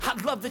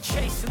I love the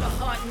chase and the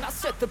hunt, and I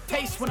set the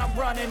pace when I'm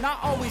running. I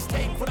always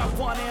take what I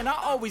want and I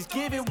always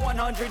give it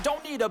 100.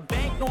 Don't need a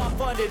bank, no I'm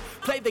funded.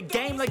 Play the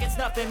game like it's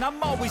nothing.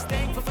 I'm always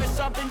thankful for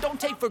something. Don't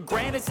take for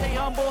granted, stay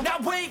humble. Now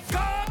wake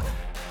up!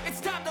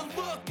 It's time to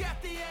look at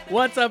the end.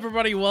 What's up,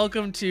 everybody?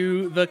 Welcome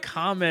to the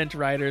Comment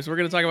Writers. We're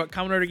going to talk about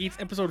Kamen Rider Geats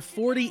episode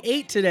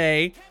 48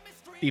 today,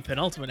 the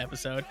penultimate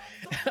episode.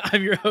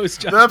 I'm your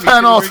host, John. The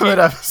penultimate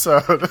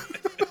episode.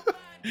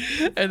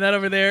 And that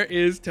over there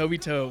is Toby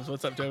Tobes.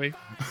 What's up, Toby?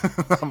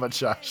 Not much,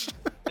 Josh.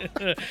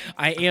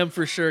 I am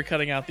for sure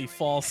cutting out the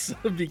false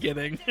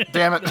beginning.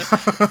 Damn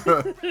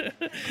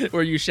it.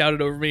 Where you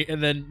shouted over me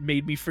and then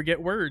made me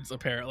forget words,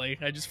 apparently.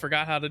 I just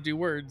forgot how to do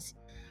words.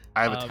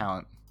 I have a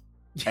talent.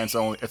 And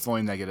it's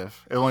only negative.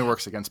 It only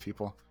works against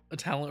people. A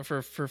talent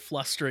for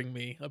flustering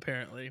me,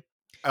 apparently.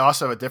 I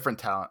also have a different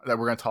talent that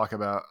we're going to talk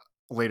about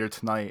later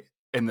tonight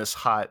in this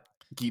hot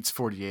Geats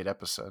 48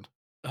 episode.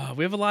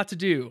 We have a lot to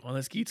do on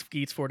this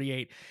Geats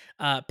 48.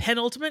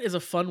 Penultimate is a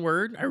fun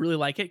word. I really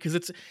like it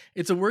because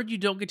it's a word you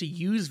don't get to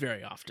use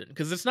very often,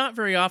 because it's not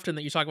very often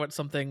that you talk about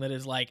something that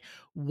is like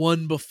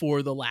one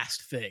before the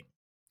last thing.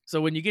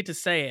 So when you get to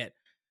say it,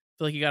 I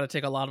feel like you got to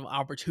take a lot of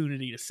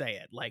opportunity to say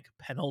it, like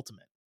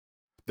penultimate.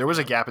 There was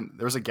a gap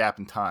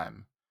in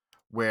time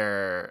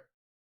where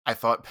I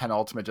thought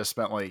penultimate just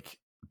meant like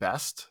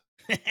best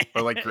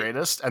or like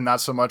greatest, and not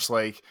so much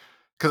like,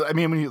 because I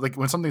mean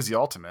when something's the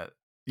ultimate,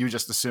 you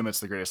just assume it's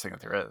the greatest thing that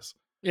there is.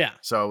 Yeah.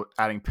 So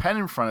adding pen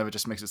in front of it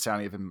just makes it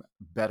sound even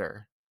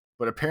better.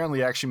 But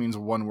apparently it actually means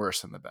one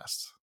worse than the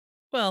best.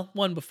 Well,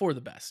 one before the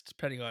best,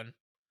 depending on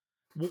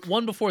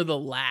one before the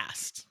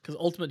last, because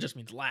ultimate just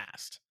means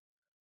last.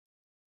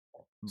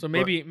 So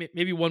maybe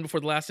one before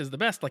the last is the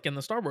best, like in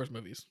the Star Wars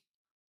movies.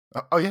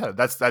 Oh yeah,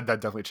 that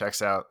definitely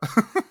checks out.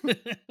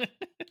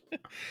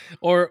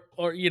 or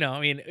you know,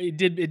 I mean, it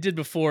did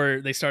before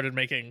they started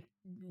making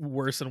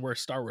worse and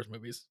worse Star Wars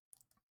movies.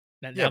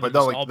 Yeah, but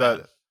no, like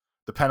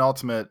the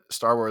penultimate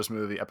Star Wars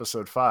movie,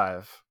 Episode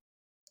 5,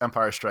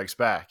 Empire Strikes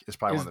Back, is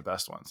probably one of the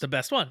best ones. The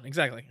best one,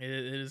 exactly. It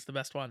is the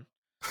best one.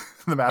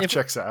 The math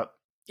checks out.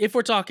 If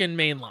we're talking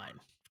mainline,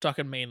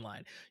 you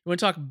want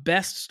to talk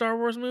best Star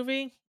Wars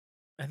movie?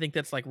 I think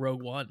that's like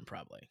Rogue One,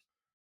 probably.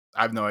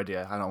 I have no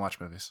idea. I don't watch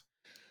movies.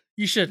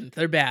 You shouldn't.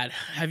 They're bad.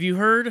 Have you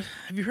heard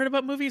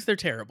about movies? They're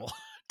terrible.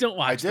 Don't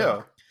watch them. I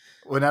do.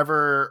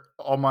 Whenever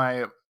all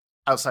my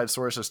outside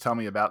sources tell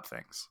me about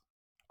things.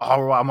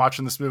 Oh, well, I'm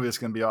watching this movie. It's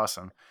going to be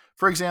awesome.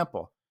 For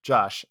example,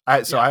 Josh,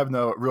 I have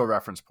no real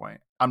reference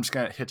point. I'm just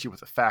going to hit you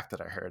with a fact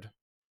that I heard.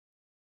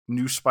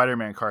 New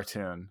Spider-Man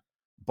cartoon.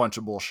 Bunch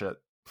of bullshit.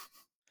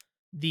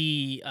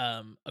 The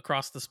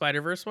Across the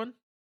Spider-Verse one?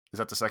 Is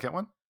that the second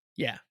one?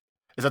 Yeah.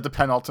 Is that the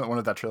penultimate one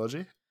of that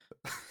trilogy?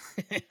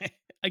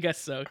 I guess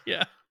so,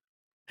 yeah.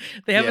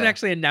 They haven't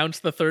actually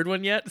announced the third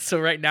one yet, so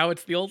right now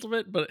it's the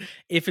ultimate, but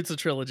if it's a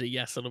trilogy,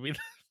 yes, it'll be the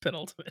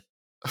penultimate.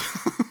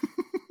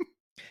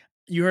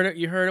 You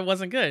heard it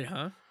wasn't good,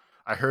 huh?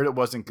 I heard it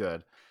wasn't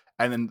good.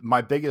 And then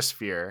my biggest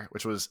fear,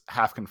 which was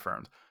half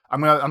confirmed,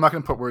 I'm not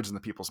gonna put words in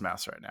the people's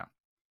mouths right now.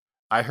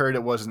 I heard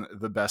it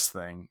wasn't the best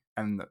thing,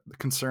 and the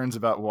concerns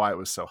about why it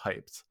was so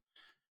hyped.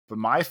 But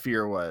my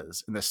fear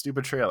was, in the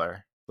stupid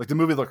trailer, like the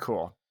movie looked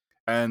cool,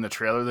 and in the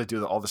trailer they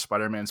do all the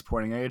Spider-Mans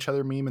pointing at each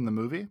other meme in the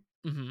movie.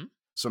 Mm-hmm.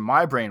 So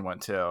my brain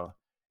went to,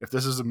 if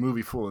this is a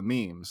movie full of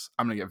memes,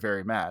 I'm gonna get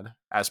very mad,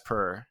 as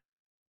per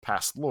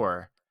past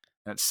lore.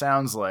 And it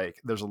sounds like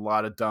there's a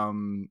lot of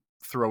dumb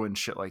throw-in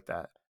shit like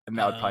that. And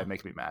that would probably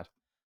make me mad.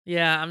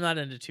 Yeah, I'm not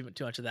into too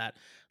much of that.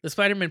 The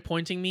Spider-Man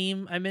pointing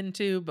meme I'm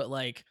into, but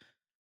like,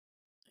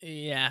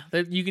 yeah,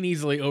 you can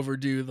easily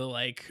overdo the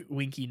like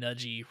winky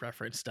nudgy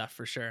reference stuff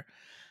for sure.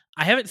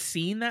 I haven't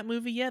seen that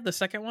movie yet, the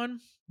second one,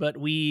 but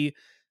we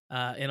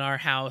in our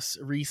house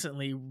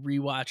recently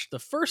rewatched the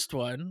first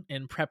one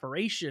in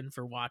preparation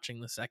for watching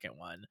the second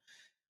one.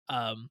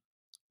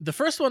 The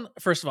first one,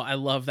 first of all, I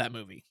love that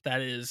movie.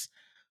 That is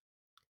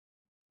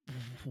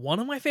one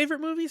of my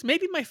favorite movies,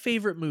 maybe my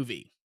favorite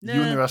movie. You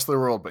and the rest of the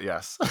world, but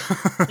yes.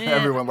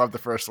 Everyone loved the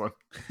first one.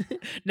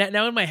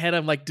 Now in my head,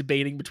 I'm like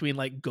debating between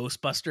like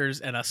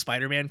Ghostbusters and a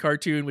Spider-Man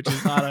cartoon, which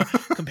is not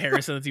a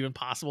comparison that's even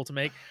possible to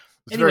make.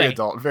 It's very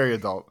adult, very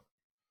adult.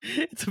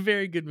 It's a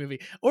very good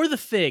movie. Or The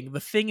Thing. The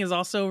Thing is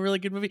also a really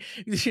good movie.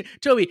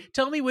 Toby,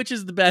 tell me which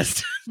is the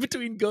best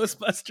between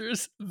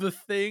Ghostbusters, The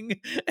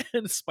Thing,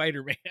 and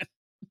Spider-Man.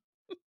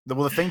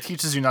 Well, The Thing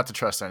teaches you not to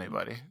trust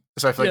anybody.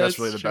 So I feel like that's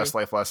really the best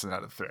life lesson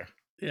out of 3.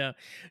 Yeah.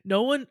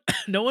 No one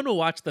will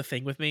watch The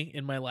Thing with me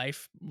in my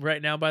life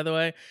right now, by the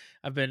way.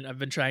 I've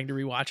been trying to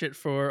rewatch it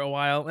for a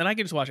while, and I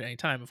can just watch it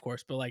anytime, of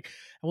course, but like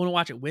I want to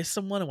watch it with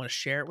someone, I want to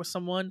share it with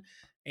someone,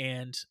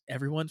 and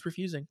everyone's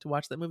refusing to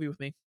watch that movie with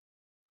me.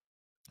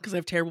 Because I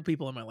have terrible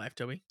people in my life,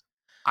 Toby.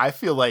 I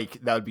feel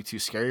like that would be too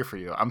scary for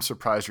you. I'm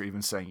surprised you're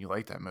even saying you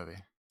like that movie.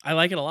 I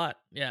like it a lot.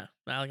 Yeah,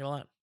 I like it a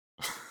lot.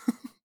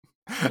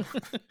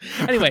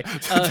 Anyway,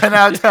 10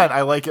 out of 10.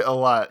 I like it a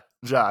lot,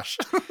 Josh.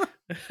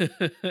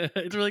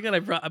 It's really good.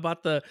 I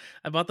bought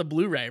the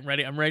Blu-ray.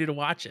 I'm ready to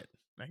watch it.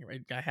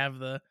 I have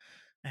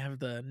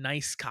the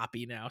nice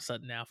copy now. So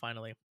now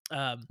finally.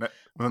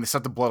 When they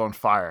set the blood on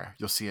fire,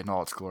 you'll see it in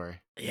all its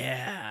glory.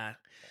 Yeah.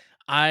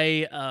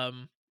 I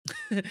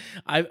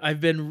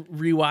I've been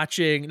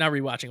watching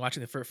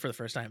for the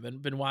first time.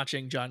 Been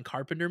watching John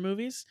Carpenter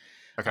movies.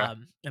 Okay.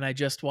 And I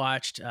just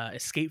watched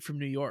Escape from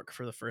New York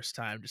for the first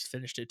time. Just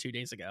finished it 2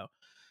 days ago,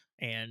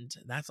 and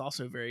that's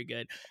also very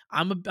good.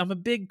 I'm a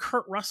big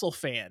Kurt Russell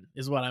fan,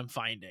 is what I'm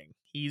finding.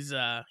 He's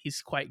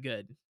quite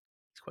good.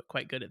 He's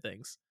quite good at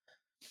things.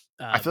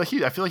 I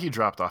feel like he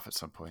dropped off at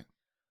some point.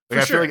 For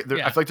I sure, feel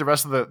like I feel like the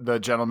rest of the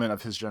gentlemen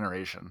of his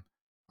generation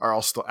are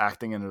all still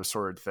acting in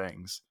assorted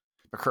things,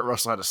 but Kurt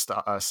Russell had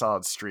a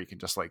solid streak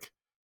and just like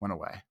went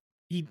away.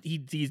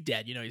 He's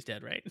dead. You know he's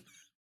dead, right?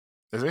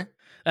 Is he?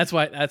 That's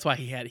why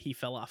he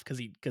fell off, because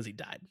he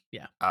died.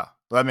 Yeah. Oh,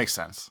 well, that makes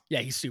sense. Yeah,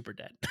 he's super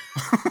dead.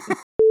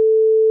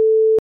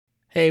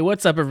 Hey,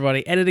 what's up,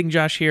 everybody? Editing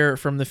Josh here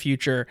from the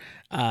future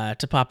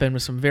to pop in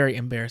with some very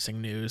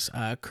embarrassing news.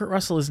 Kurt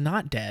Russell is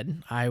not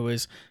dead. I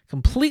was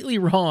completely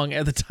wrong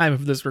at the time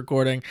of this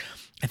recording.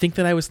 I think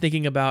that I was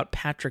thinking about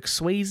Patrick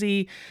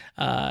Swayze.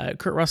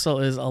 Kurt Russell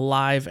is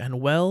alive and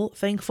well,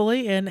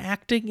 thankfully, and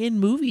acting in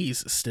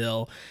movies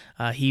still.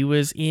 He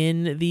was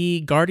in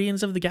the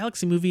Guardians of the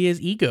Galaxy movie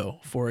as Ego,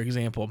 for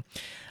example.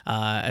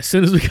 As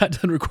soon as we got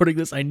done recording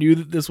this, I knew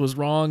that this was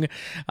wrong,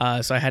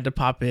 so I had to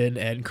pop in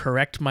and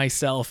correct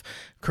myself.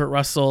 Kurt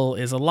Russell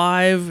is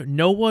alive.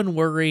 No one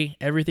worry.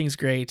 Everything's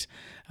great.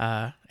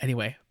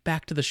 Anyway,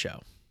 back to the show.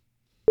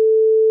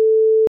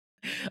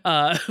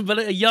 But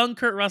a young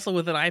Kurt Russell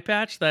with an eye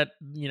patch, that,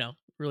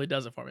 really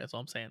does it for me. That's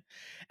all I'm saying.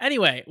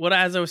 Anyway,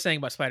 as I was saying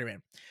about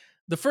Spider-Man.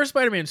 The first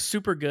Spider-Man is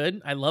super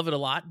good. I love it a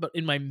lot. But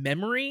in my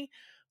memory,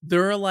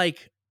 there are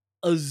like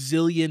a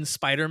zillion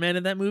Spider-Man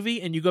in that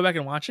movie, and you go back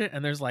and watch it,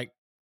 and there's like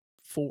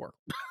 4.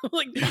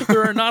 Like,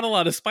 there are not a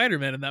lot of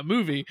Spider-Man in that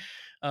movie.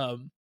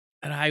 And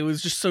I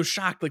was just so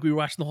shocked. Like, we were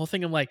watching the whole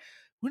thing. I'm like,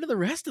 when do the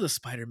rest of the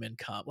Spider-Man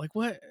come? Like,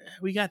 what?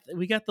 We got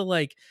the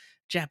like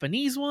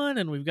Japanese one,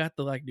 and we've got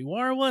the like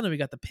noir one, and we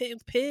got the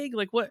pig.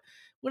 Like, what?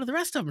 When do the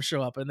rest of them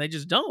show up? And they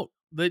just don't.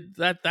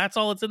 That's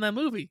all that's in that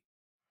movie.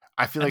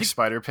 I feel like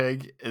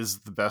Spider-Pig is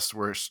the best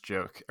worst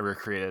joke ever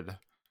created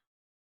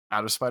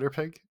out of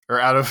Spider-Pig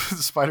or out of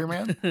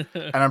Spider-Man.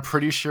 And I'm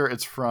pretty sure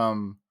it's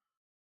from,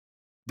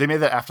 they made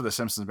that after the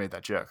Simpsons made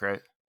that joke,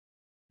 right?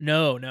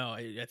 No,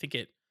 I think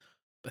it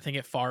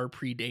far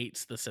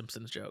predates the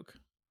Simpsons joke.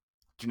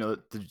 Do you know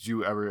that? Did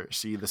you ever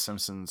see the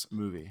Simpsons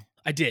movie?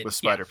 I did, with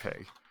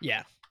Spider-Pig.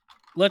 Yeah.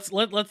 Let's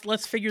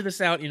figure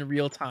this out in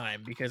real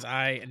time, because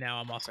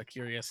I'm also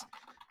curious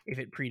if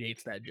it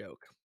predates that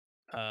joke.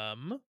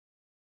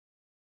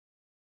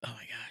 Oh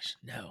my gosh,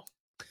 no.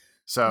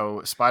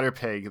 So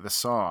Spider-Pig, the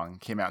song,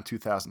 came out in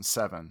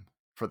 2007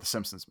 for the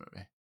Simpsons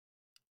movie.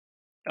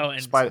 Oh,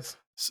 and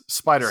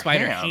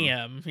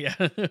Spider-Ham, yeah,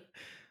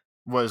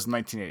 was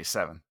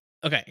 1987.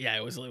 Okay, yeah,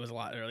 it was a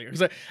lot earlier. I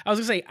was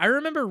gonna say, I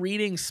remember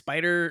reading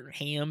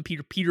Spider-Ham,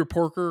 Peter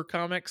Porker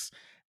comics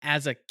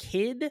as a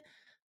kid,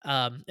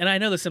 and I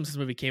know the Simpsons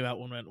movie came out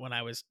when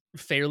I was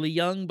fairly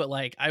young, but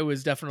like I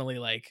was definitely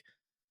like,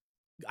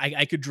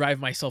 I could drive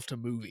myself to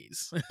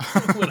movies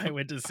when I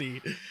went to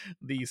see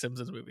the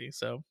Simpsons movie.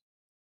 So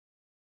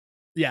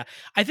yeah,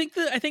 I think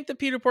the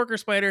Peter Porker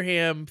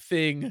Spider-Ham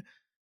thing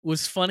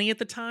was funny at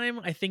the time.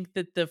 I think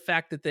that the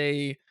fact that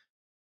they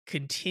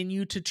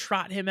continue to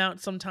trot him out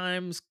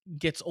sometimes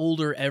gets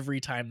older every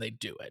time they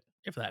do it,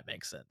 if that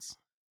makes sense.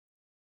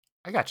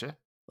 I gotcha.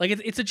 Like,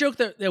 it's a joke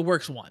that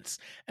works once.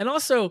 And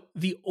also,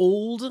 the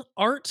old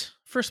art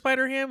for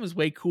Spider-Ham is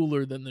way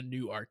cooler than the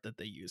new art that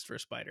they used for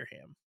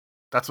Spider-Ham.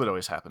 That's what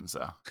always happens,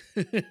 though.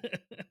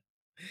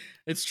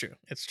 It's true.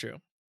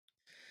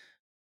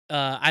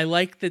 I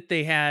like that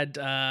they had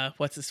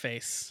what's his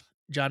face,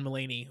 John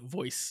Mulaney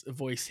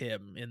voice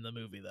him in the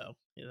movie, though.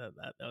 Yeah,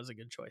 that was a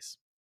good choice.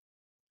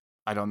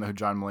 I don't know who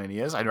John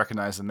Mulaney is. I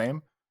recognize the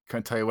name.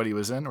 Couldn't tell you what he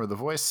was in or the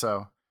voice.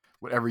 So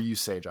whatever you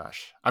say,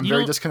 Josh. I'm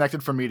very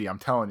disconnected from media. I'm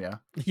telling you.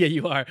 Yeah,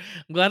 you are.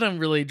 I'm glad I'm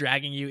really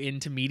dragging you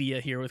into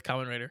media here with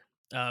Kamen Rider.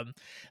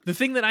 The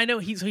thing that I know,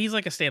 he's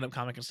like a stand-up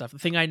comic and stuff. The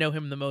thing I know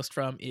him the most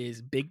from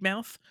is Big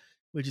Mouth,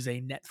 which is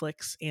a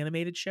Netflix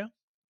animated show,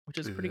 which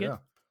is pretty good.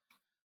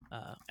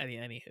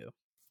 Anywho,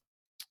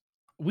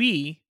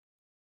 we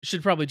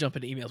should probably jump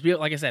into emails.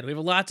 Like I said, we have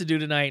a lot to do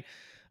tonight.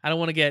 I don't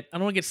want to get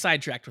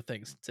sidetracked with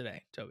things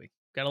today, Toby.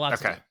 Got a lot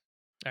to do.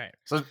 All right.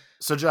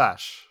 So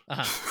Josh,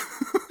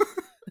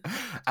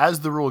 as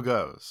the rule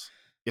goes,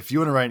 if you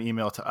want to write an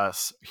email to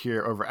us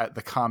here over at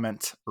the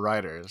Comment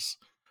Writers,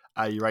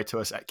 you write to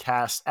us at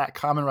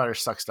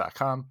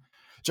cast@commonwritersucks.com.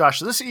 Josh,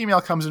 this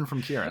email comes in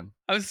from Kieran.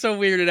 I was so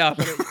weirded out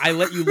that I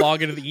let you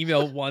log into the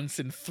email once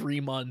in 3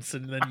 months,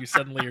 and then you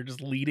suddenly are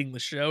just leading the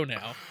show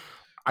now.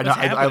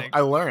 I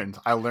learned.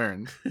 All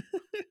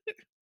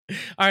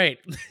right.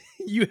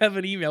 You have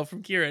an email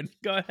from Kieran.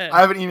 Go ahead.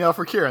 I have an email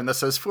for Kieran that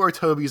says, "For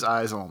Toby's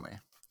eyes only."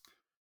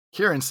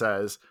 Kieran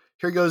says,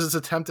 "Here goes his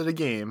attempt at a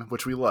game,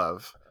 which we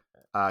love.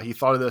 He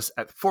thought of this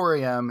at 4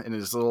 a.m. in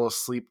his little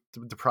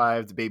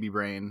sleep-deprived baby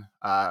brain,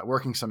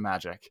 working some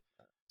magic.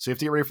 So you have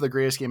to get ready for the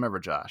greatest game ever,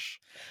 Josh.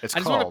 It's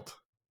called..."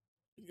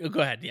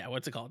 Go ahead. Yeah,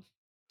 what's it called?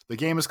 The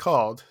game is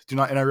called, do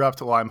not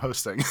interrupt while I'm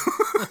hosting.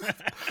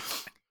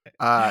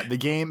 The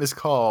game is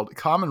called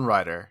Kamen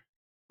Rider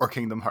or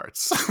Kingdom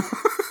Hearts.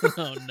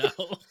 Oh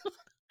no.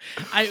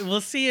 We'll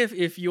see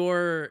if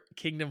your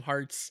Kingdom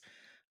Hearts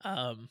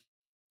I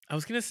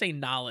was gonna say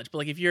knowledge, but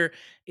like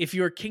if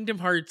your Kingdom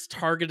Hearts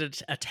targeted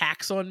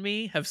attacks on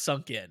me have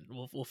sunk in,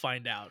 we'll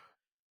find out.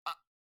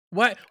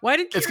 Why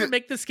did It's Kieran good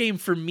make this game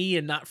for me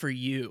and not for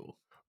you?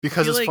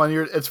 because it's like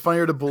funnier. It's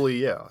funnier to bully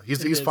you.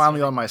 He's is finally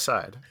funny. on my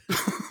side.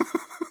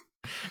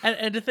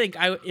 And to think,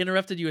 I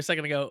interrupted you a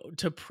second ago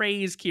to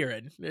praise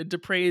Kieran, to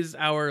praise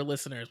our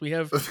listeners. We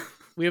have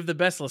the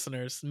best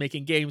listeners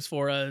making games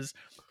for us,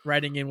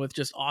 writing in with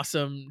just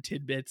awesome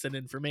tidbits and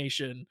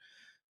information.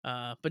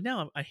 But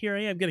now here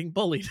I am getting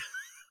bullied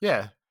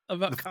Yeah,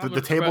 about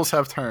the tables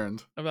have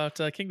turned. about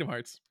Kingdom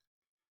Hearts.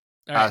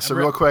 All right, So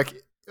real quick,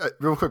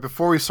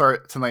 before we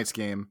start tonight's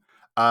game,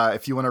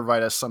 if you want to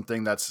write us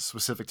something that's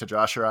specific to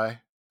Josh or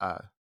I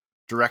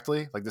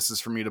directly, like this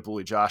is for me to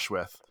bully Josh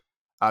with,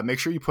 make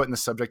sure you put in the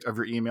subject of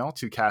your email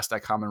to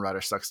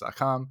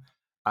cast@commonridersucks.com.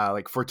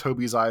 Like for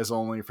Toby's eyes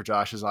only, for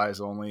Josh's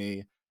eyes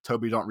only,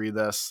 Toby don't read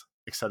this,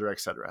 etc.,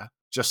 etc.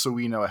 Just so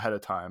we know ahead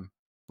of time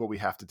what we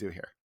have to do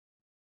here.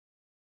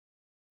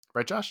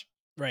 Right, Josh?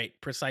 Right,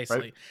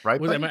 precisely. Right.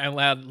 Am I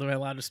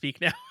allowed to speak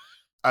now?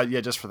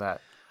 Yeah, just for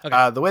that.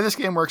 Okay. The way this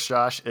game works,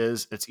 Josh,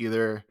 is it's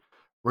either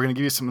I'm gonna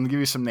give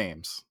you some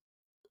names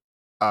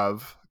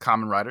of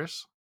Kamen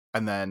Riders,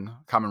 and then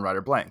Kamen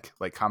Rider blank,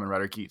 like Kamen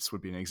Rider Geats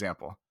would be an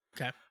example.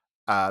 Okay.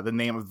 The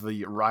name of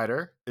the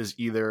rider is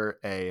either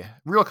a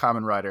real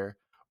Kamen Rider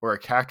or a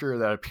character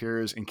that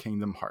appears in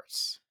Kingdom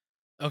Hearts.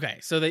 Okay,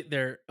 so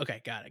they're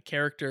okay. Got it.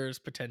 Characters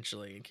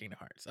potentially in Kingdom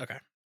Hearts. Okay.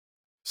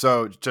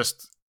 So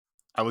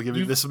I will give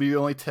you. This will be your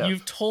only tip.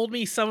 You've told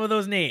me some of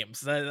those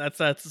names. That's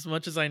as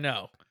much as I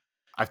know.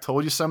 I've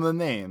told you some of the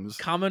names.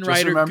 Kamen Just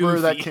Rider remember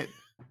Goofy. that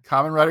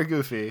Kamen Rider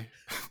Goofy.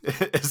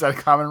 Is that a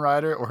Kamen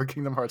Rider or a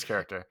Kingdom Hearts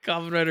character?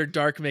 Kamen Rider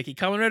Dark Mickey.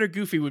 Kamen Rider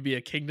Goofy would be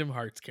a Kingdom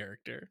Hearts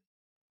character.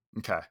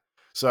 Okay.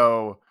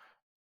 So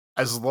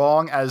as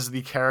long as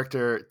the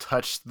character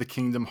touched the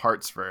Kingdom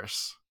Hearts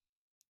verse,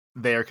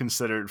 they are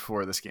considered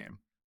for this game.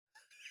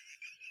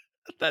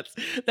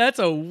 That's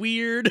a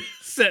weird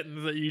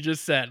sentence that you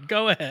just said.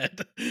 Go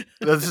ahead.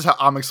 This is how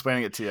I'm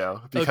explaining it to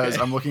you because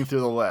Okay. I'm looking through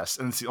the list,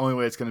 and it's the only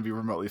way it's going to be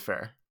remotely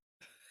fair.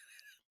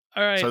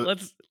 All right, So-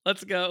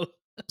 let's go.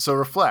 So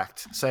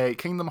reflect. Say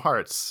Kingdom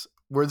Hearts.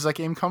 Where does that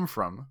game come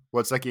from?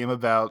 What's that game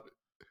about?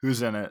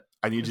 Who's in it?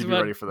 I need It's you to be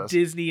about ready for this.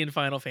 Disney and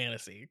Final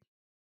Fantasy.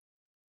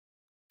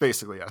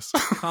 Basically, yes.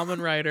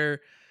 Kamen Rider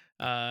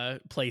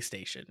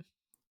PlayStation.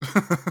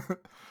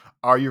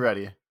 Are you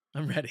ready?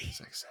 I'm ready. 6,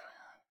 7.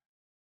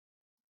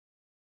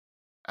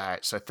 All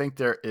right, so I think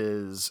there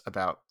is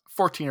about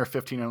 14 or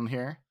 15 on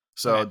here.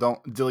 So Okay.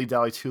 don't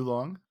dilly-dally too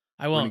long.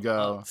 I We're won't.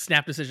 gonna go.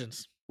 Snap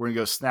decisions. We're going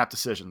to go snap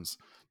decisions.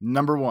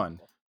 Number 1,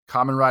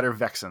 Kamen Rider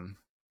Vexen.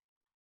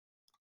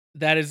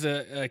 That is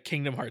a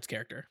Kingdom Hearts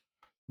character.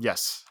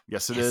 Yes, it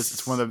Yes. is.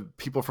 It's one of the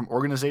people from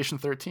Organization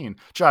 13.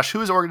 Josh,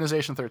 who is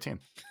Organization 13?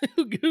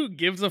 Who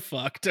gives a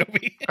fuck,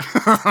 Toby?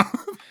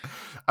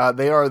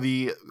 They are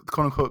the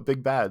quote-unquote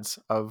big bads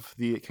of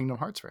the Kingdom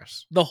Hearts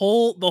verse. The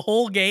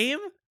whole game?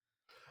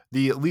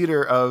 The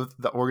leader of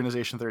the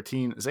Organization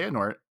 13,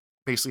 Xehanort,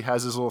 basically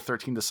has his little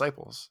 13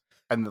 disciples.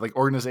 And like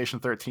Organization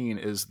 13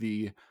 is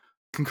the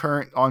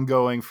concurrent,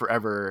 ongoing,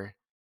 forever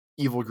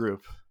evil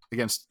group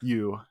against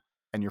you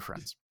and your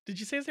friends. Did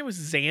you say his name was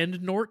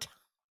Xandnort?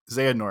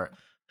 Xehanort.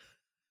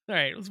 All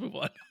right, let's move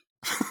on.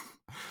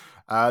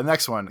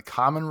 Next one,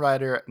 Kamen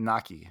Rider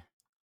Naki.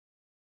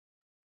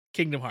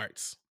 Kingdom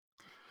Hearts.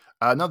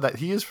 No, that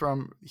he is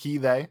from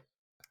they,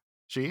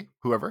 she,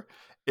 whoever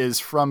is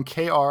from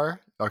KR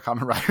or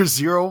Kamen Rider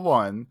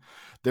 01.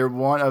 They're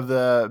one of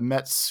the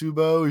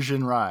Metsubo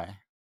Jinrai.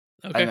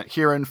 Okay. And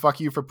Kieran, fuck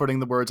you for putting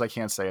the words I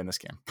can't say in this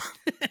game.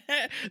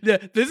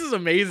 This is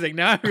amazing.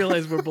 Now I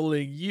realize we're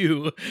bullying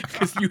you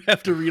because you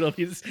have to read all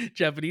these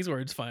Japanese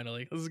words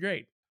finally. This is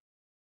great.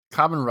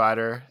 Kamen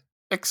Rider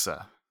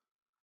Ixa.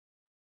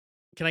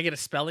 Can I get a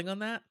spelling on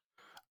that?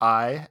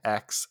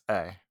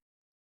 IXA.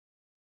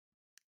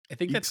 I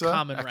think that's Ixa?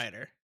 Kamen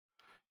Rider.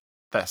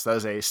 That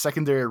is a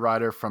secondary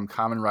rider from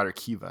Kamen Rider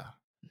Kiva.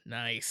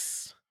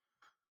 Nice.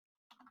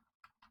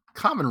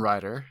 Kamen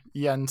Rider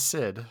Yen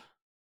Sid.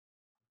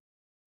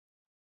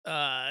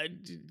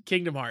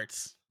 Kingdom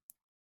Hearts.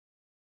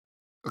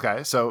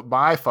 Okay, so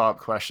my follow-up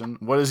question,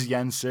 what is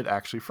Yen Sid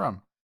actually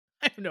from?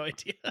 I have no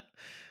idea.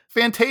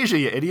 Fantasia,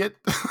 you idiot.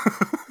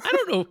 I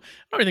don't know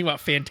anything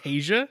about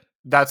Fantasia.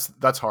 That's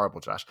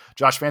horrible, Josh.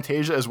 Josh,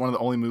 Fantasia is one of the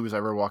only movies I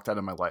ever walked out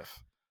in my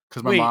life.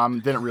 Because my Wait.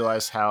 mom didn't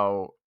realize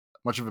how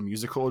much of a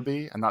musical it would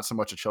be and not so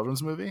much a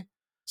children's movie.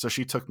 So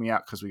she took me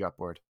out because we got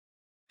bored.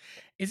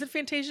 Isn't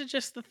Fantasia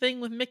just the thing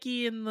with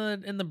Mickey and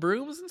the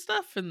brooms and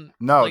stuff? And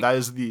No, like, that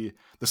is the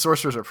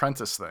Sorcerer's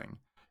Apprentice thing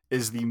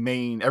is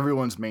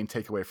everyone's main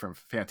takeaway from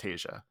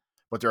Fantasia.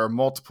 But there are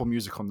multiple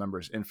musical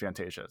numbers in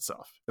Fantasia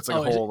itself. It's like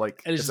a whole and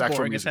it's it's just actual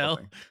boring as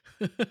musical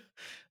hell. thing.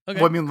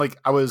 Okay. Well, I mean, like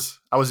I was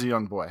a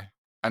young boy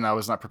and I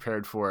was not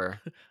prepared for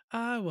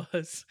I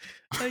was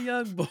a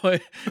young boy.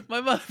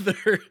 My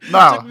mother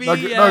No, took me no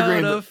out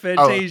green. of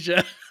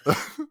Fantasia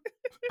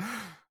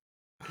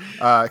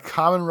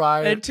Kamen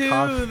Rider. and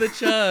to the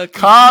Chuck.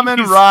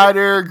 Kamen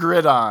Rider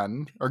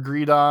Gridon or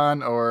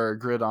Gridon or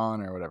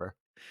Gridon or whatever.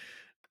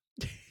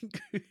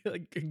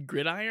 Like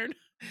Gridiron.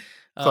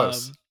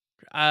 Close.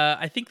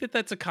 I think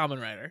that's a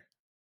Kamen Rider.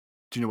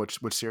 Do you know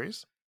which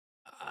series?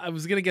 I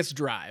was gonna guess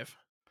Drive.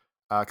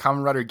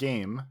 Kamen Rider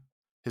game.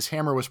 His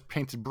hammer was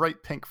painted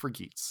bright pink for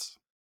Geats.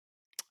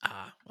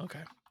 Ah,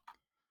 okay.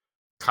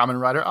 Kamen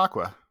Rider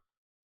Aqua.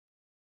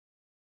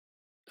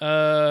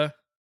 That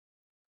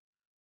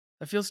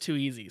feels too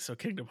easy. So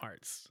Kingdom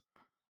Hearts.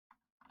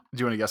 Do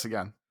you want to guess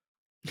again?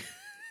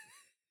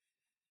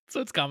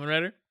 So it's Kamen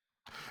Rider.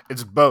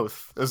 It's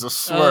both. It's a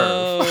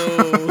swerve.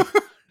 Oh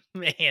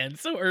man,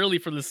 so early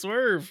for the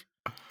swerve.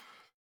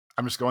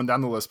 I'm just going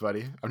down the list,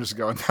 buddy. I'm just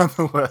going down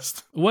the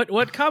list. What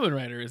Kamen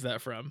Rider is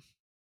that from?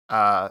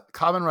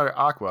 Kamen Rider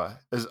Aqua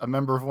is a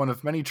member of one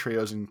of many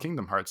trios in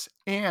Kingdom Hearts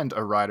and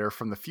a rider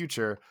from the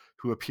future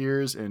who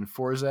appears in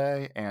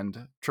Forza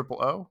and Triple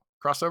O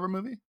crossover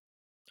movie.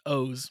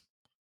 O's.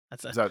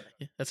 That's Is that,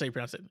 that's how you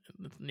pronounce it.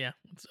 Yeah,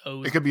 it's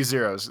O's. it could be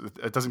zeros.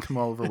 It doesn't come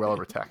over well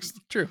over text.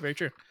 True, very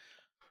true.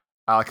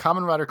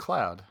 Kamen Rider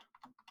Cloud.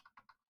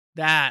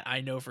 That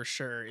I know for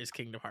sure is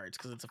Kingdom Hearts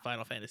because it's a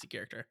Final Fantasy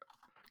character.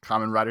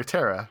 Kamen Rider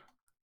Terra.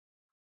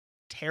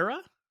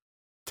 Terra?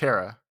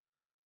 Terra.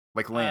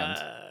 Like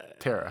land.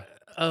 Terra.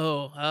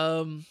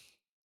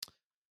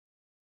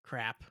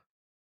 Crap.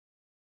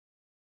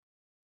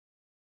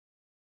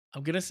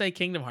 I'm gonna say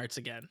Kingdom Hearts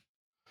again.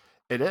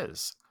 It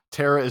is.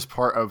 Terra is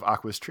part of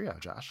Aqua's trio,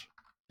 Josh.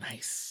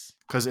 Nice.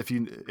 Because if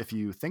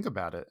you think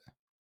about it,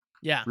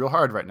 Yeah. real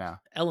hard right now.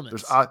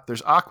 Elements.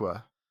 There's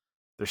Aqua,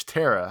 there's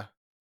Terra,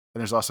 and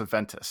there's also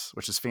Ventus,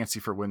 which is fancy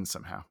for wind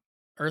somehow.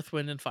 Earth,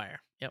 Wind, and Fire.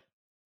 Yep.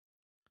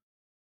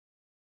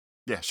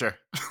 Yeah, sure.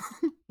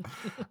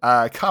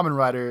 Kamen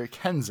Rider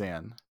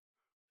Kenzan.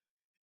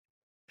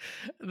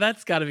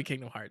 That's got to be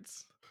Kingdom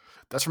Hearts.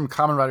 That's from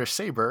Kamen Rider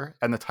Saber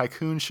and the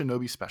Tycoon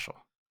Shinobi Special.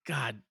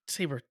 God,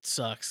 Saber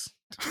sucks.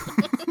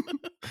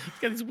 It's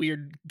got these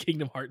weird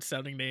Kingdom Hearts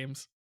sounding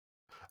names.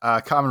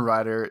 Kamen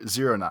Rider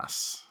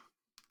Zeronas.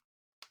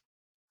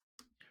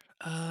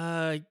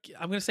 I'm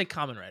gonna say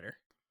Kamen Rider.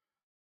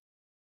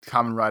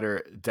 Kamen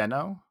Rider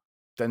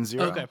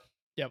Denzero. Okay.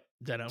 Yep.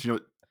 Deno. Do you know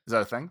is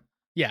that a thing?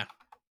 Yeah.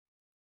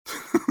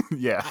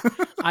 Yeah.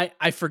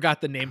 I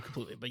forgot the name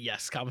completely, but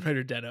yes, Kamen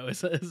Rider Deno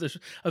is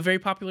a very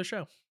popular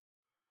show.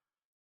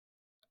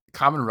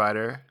 Kamen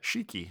Rider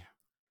Shiki.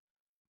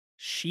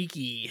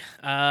 Shiki.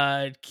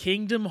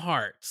 Kingdom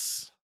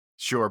Hearts.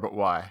 Sure, but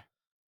why?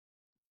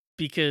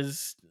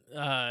 Because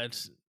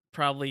it's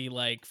probably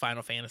like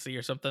Final Fantasy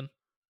or something.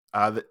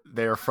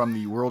 They are from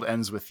The World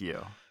Ends With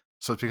You.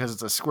 So it's because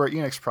it's a Square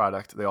Enix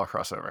product, they all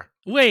cross over.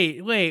 Wait.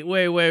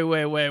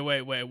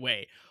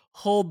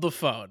 Hold the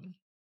phone.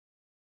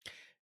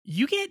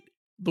 You get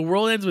The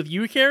World Ends With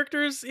You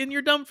characters in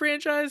your dumb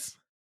franchise?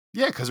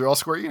 Yeah, because they're all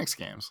Square Enix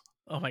games.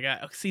 Oh my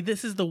god. See,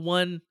 this is the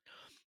one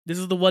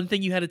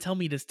thing you had to tell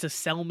me to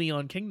sell me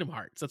on Kingdom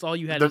Hearts. That's all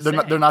you had to say.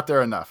 They're not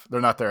there enough.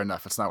 They're not there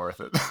enough. It's not worth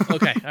it.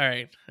 Okay, all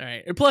right.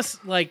 And plus,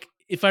 like,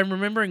 if I'm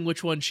remembering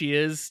which one she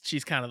is,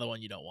 she's kind of the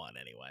one you don't want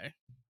anyway.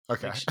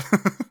 Okay.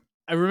 Like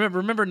I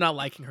remember not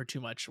liking her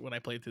too much when I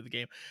played through the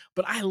game,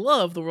 but I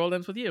love The World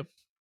Ends With You.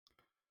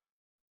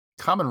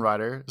 Kamen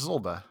Rider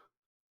Zolda.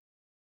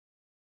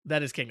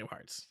 That is Kingdom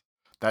Hearts.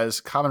 That is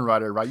Kamen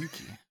Rider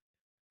Ryuki.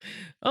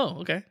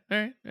 Oh, okay.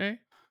 All right.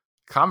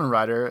 Kamen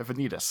Rider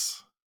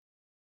Vanitas.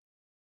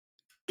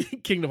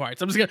 Kingdom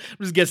Hearts. I'm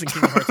just guessing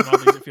Kingdom Hearts on all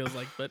these, it feels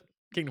like, but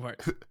Kingdom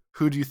Hearts.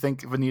 Who do you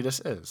think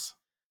Vanitas is?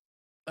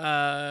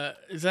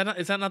 Is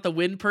that not the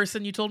wind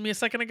person you told me a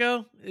second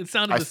ago? It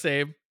sounded the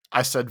same.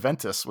 I said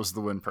Ventus was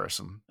the wind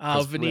person.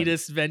 Oh,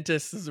 Vanitas,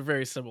 Ventus is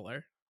very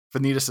similar.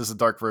 Vanitas is a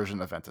dark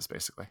version of Ventus,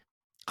 basically.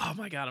 Oh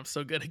my god, I'm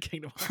so good at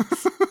Kingdom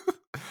Hearts.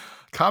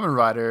 Kamen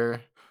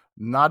Rider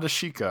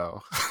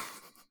Nadeshiko.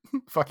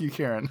 Fuck you,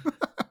 Karen.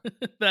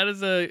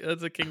 That's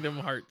a Kingdom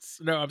Hearts.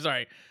 No, I'm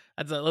sorry.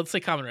 Let's say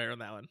Kamen Rider on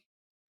that one.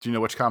 Do you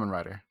know which Kamen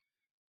Rider?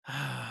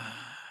 I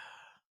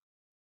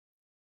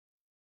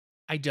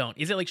don't.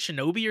 Is it like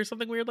Shinobi or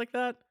something weird like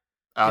that?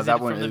 That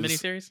it one from the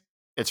is. miniseries?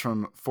 It's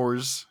from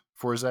Forza.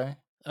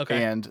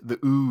 Okay. And the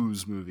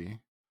Ooze movie.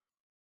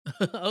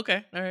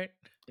 Okay. All right.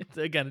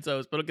 It's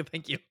O's, but okay.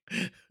 Thank you.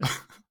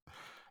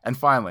 And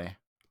finally,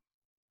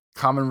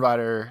 Kamen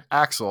Rider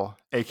Axel,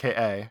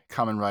 aka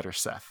Kamen Rider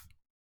Seth.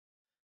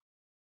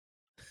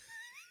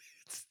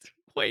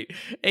 Wait,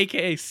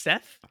 aka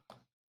Seth?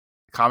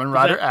 Kamen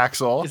Rider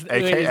Axel,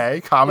 aka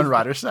Kamen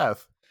Rider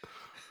Seth.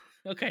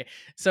 Okay,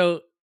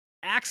 so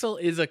Axel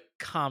is a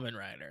Kamen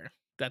Rider.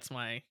 That's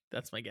my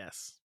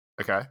guess.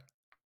 Okay,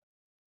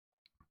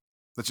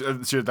 that's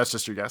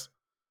just your guess.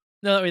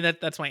 No, I mean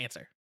that's my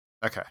answer.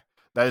 Okay,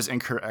 that is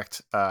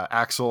incorrect.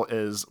 Axel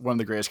is one of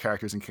the greatest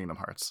characters in Kingdom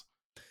Hearts.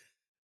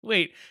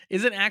 Wait,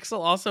 isn't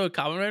Axel also a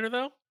Kamen Rider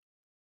though?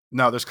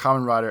 No, there's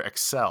Kamen Rider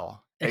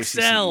Excel,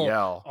 Excel.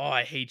 ACCEL. Oh,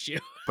 I hate you.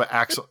 But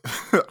Axel,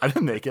 I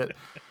didn't make it.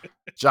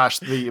 Josh,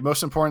 the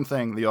most important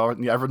thing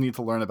you ever need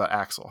to learn about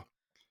Axel.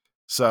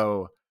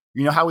 So,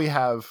 you know how you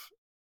have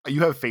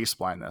face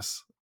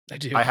blindness. I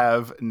do. I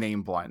have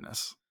name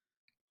blindness.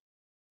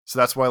 So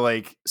that's why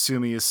like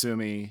Sumi is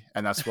Sumi,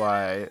 and that's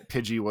why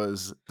Pidgey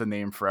was the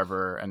name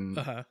forever, and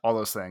all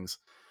those things.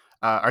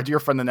 Our dear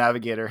friend the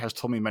Navigator has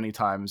told me many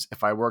times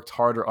if I worked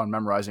harder on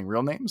memorizing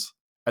real names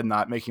and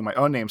not making my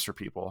own names for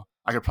people,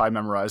 I could probably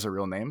memorize their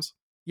real names.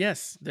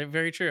 Yes, they're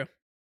very true.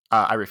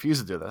 I refuse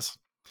to do this.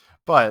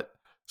 But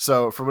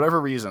so for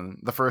whatever reason,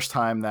 the first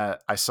time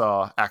that I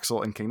saw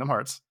Axel in Kingdom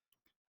Hearts,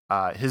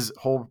 his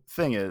whole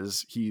thing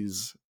is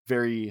he's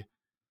very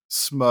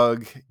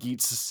smug,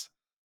 Geats,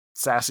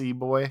 sassy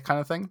boy kind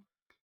of thing.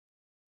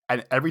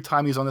 And every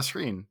time he's on the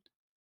screen,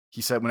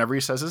 he said, whenever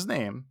he says his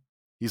name,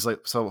 he's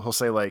like, so he'll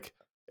say like,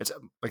 it's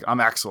like, I'm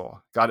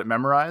Axel, got it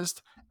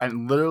memorized.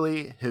 And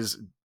literally his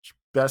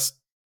best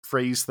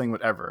phrase thing,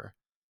 whatever,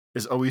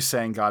 is always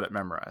saying got it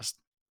memorized.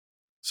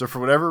 So for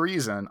whatever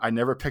reason, I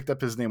never picked up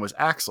his name was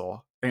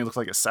Axel, and he looked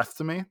like a Seth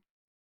to me.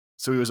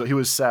 So he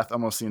was Seth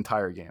almost the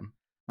entire game.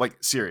 Like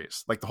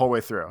serious, like the whole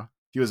way through.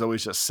 He was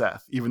always just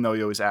Seth, even though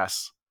he always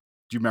asks,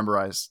 do you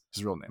memorize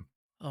his real name?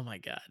 Oh my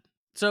God.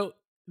 So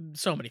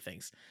many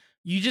things.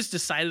 You just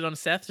decided on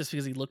Seth just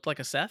because he looked like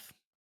a Seth?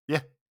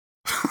 Yeah.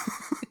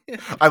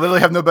 I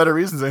literally have no better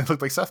reasons than he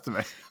looked like Seth to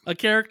me. A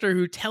character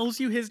who tells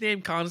you his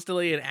name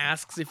constantly and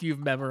asks if you've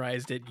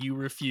memorized it, you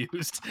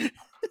refused.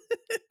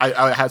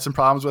 I had some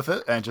problems with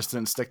it and it just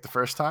didn't stick the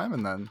first time,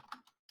 and then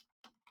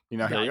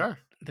here we are.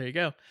 There you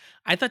go.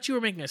 I thought you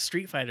were making a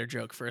Street Fighter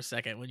joke for a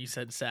second when you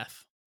said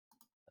Seth.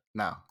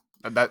 No.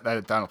 I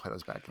don't play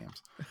those bad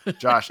games.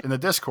 Josh, in the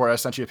Discord, I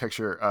sent you a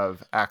picture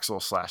of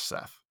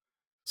Axel/Seth.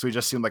 So he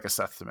just seemed like a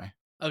Seth to me.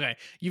 Okay.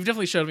 You've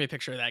definitely showed me a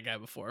picture of that guy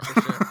before,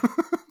 for sure.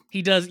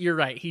 He does. You're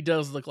right. He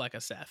does look like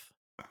a Seth.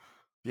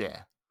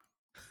 Yeah.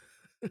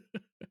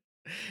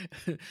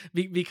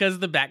 Because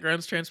the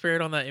background's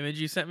transparent on that image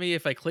you sent me,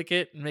 if I click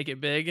it and make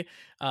it big,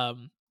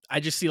 I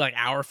just see like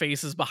our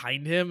faces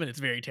behind him, and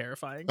it's very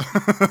terrifying.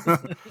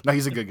 No,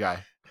 he's a good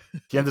guy.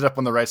 He ended up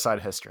on the right side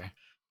of history.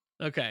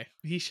 Okay.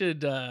 He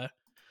should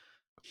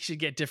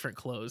get different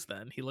clothes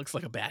then. He looks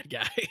like a bad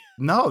guy.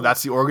 No,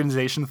 that's the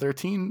Organization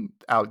 13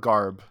 out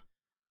garb.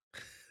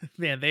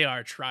 Man, they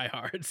are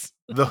tryhards.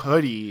 The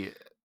hoodie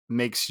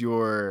makes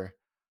your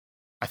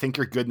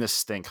goodness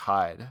stink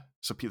hide,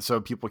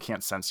 so people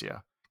can't sense you.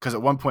 Because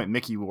at one point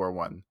Mickey wore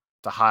one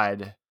to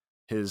hide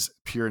his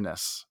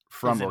pureness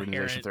from His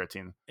Organization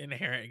 13.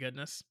 Inherent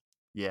goodness.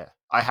 Yeah,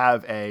 I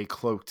have a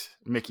cloaked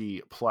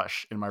Mickey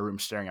plush in my room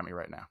staring at me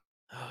right now.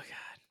 Oh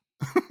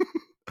God.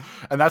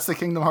 And that's the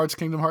Kingdom Hearts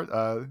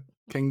Kamen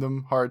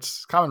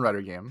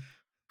Rider game,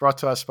 brought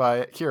to us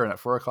by Kieran at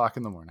 4:00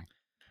 in the morning.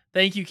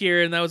 Thank you,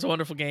 Kieran. That was a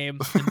wonderful game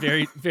and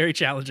very, very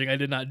challenging. I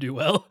did not do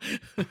well.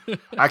 I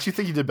actually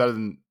think you did better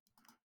than.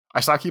 I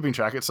stopped keeping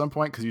track at some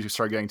point because you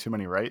started getting too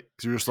many right.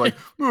 Because you're just like,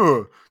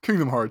 oh,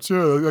 Kingdom Hearts,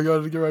 yeah, I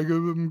gotta get right.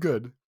 I'm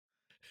good.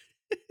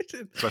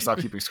 So I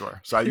stopped keeping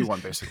score. So you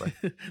won basically.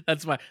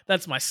 That's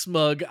my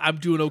smug. I'm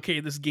doing okay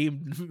in this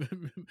game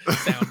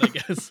sound, I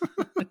guess.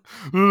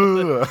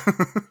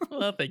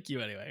 Well, thank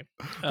you anyway.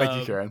 Thank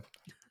you, Karen.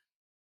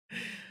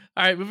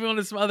 All right, moving on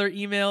to some other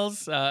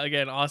emails.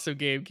 Again, awesome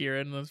game,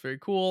 Kieran. That's very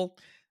cool.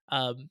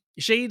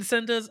 Shade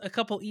sent us a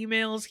couple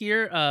emails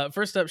here.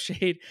 First up,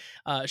 Shade,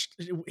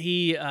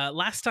 he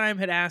last time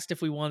had asked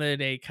if we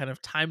wanted a kind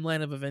of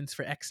timeline of events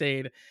for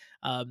Xaid,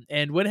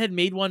 and went ahead and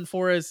made one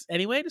for us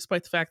anyway,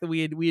 despite the fact that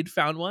we had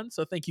found one.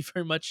 So thank you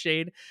very much,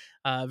 Shade.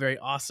 Very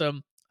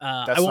awesome.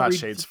 That's not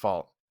Shade's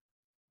fault.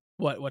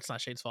 What's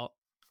not Shade's fault?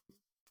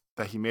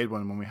 That he made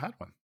one when we had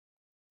one.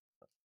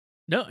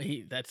 No,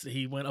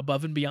 he went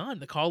above and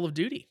beyond the call of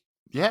duty.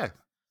 Yeah.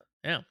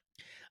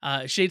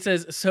 Shade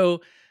says,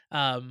 so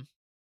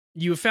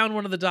you have found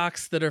one of the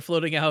docks that are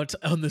floating out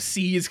on the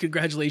seas.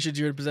 Congratulations,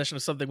 you're in possession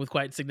of something with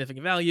quite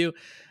significant value.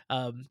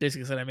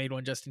 Basically said I made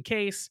one just in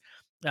case.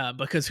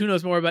 Because who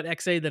knows more about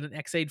Xaid than an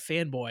Xaid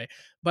fanboy?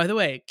 By the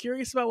way,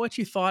 curious about what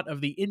you thought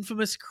of the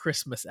infamous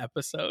Christmas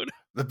episode.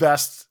 The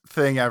best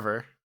thing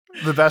ever.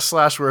 The best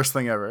 / worst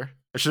thing ever.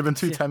 It should have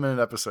been 2 10-minute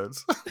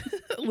episodes.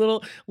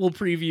 little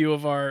preview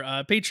of our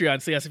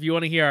Patreon. So yes, if you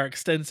want to hear our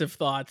extensive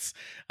thoughts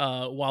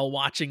while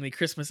watching the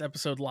Christmas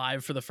episode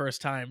live for the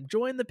first time,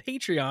 join the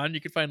Patreon.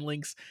 You can find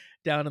links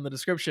down in the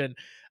description.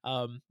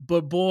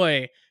 But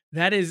boy,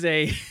 that is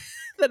a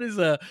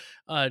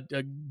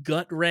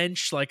gut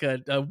wrench, like a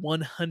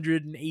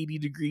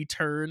 180-degree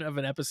turn of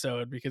an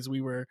episode, because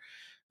we were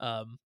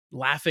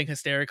laughing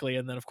hysterically,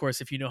 and then of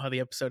course, if you know how the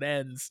episode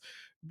ends,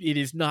 it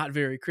is not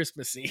very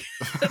Christmassy.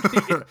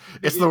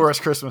 It's the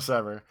worst Christmas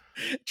ever.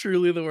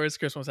 Truly the worst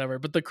Christmas ever.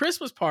 But the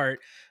Christmas part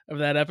of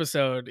that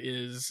episode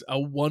is a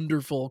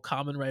wonderful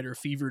Kamen Rider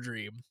fever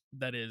dream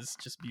that is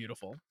just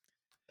beautiful.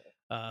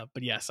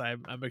 But yes,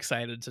 I'm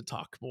excited to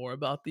talk more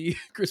about the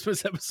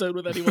Christmas episode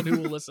with anyone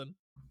who will listen.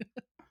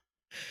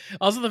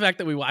 Also, the fact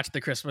that we watched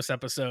the Christmas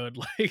episode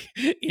like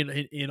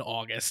in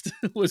August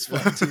was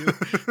fun too.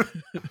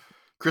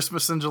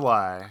 Christmas in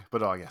July,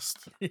 but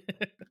August.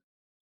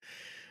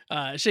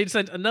 Shade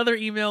sent another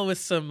email with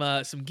some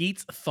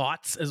Geats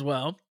thoughts as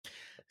well.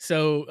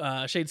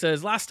 So Shade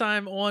says, last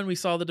time on, we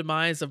saw the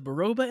demise of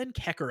Baroba and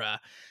Kekara.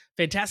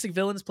 Fantastic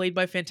villains played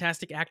by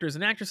fantastic actors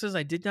and actresses.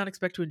 I did not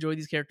expect to enjoy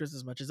these characters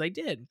as much as I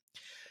did.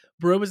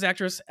 Baroba's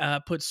actress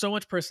put so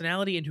much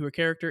personality into her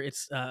character.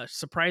 It's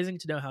surprising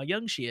to know how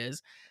young she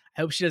is.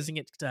 I hope she doesn't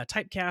get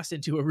typecast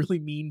into a really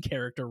mean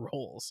character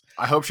roles.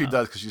 I hope she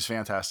does, because she's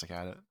fantastic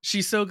at it.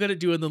 She's so good at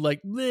doing the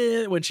like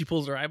bleh when she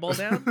pulls her eyeball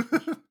down.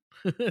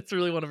 It's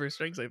really one of her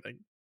strengths, I think.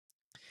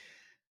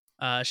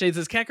 Shade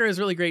says, Kekara is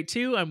really great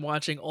too. I'm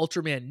watching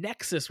Ultraman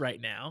Nexus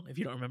right now. If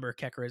you don't remember,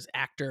 Kekara's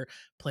actor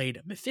played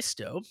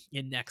Mephisto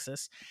in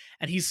Nexus,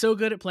 and he's so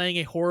good at playing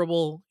a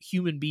horrible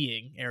human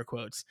being, air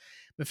quotes.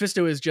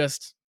 Mephisto is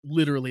just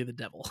literally the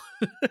devil.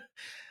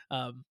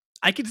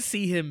 I could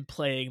see him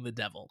playing the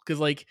devil, because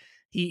like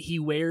he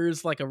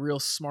wears like a real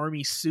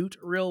smarmy suit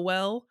real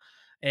well,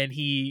 and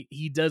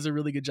he does a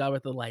really good job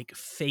at the like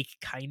fake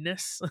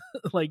kindness,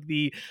 like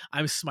the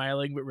I'm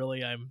smiling but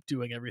really I'm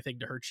doing everything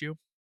to hurt you.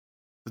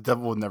 The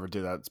devil would never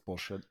do that. It's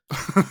bullshit.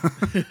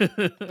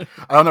 I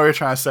don't know what you're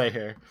trying to say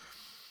here.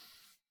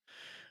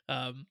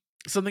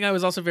 Something I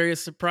was also very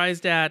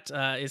surprised at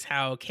is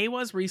how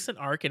Keiwa's recent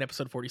arc in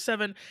episode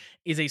 47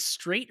 is a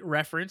straight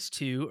reference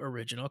to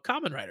original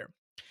Kamen Rider.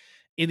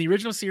 In the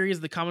original series,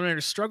 the Kamen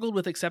Rider struggled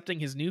with accepting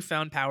his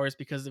newfound powers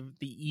because of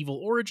the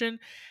evil origin,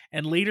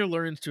 and later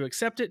learns to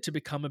accept it to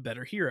become a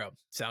better hero.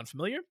 Sound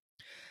familiar?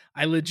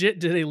 I legit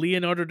did a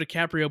Leonardo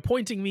DiCaprio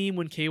pointing meme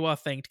when Keiwa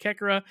thanked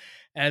Kekara,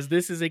 as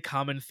this is a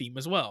common theme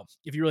as well.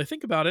 If you really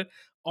think about it,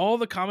 all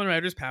the Kamen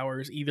Rider's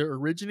powers either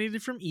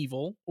originated from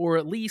evil, or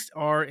at least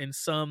are in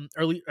some,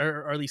 or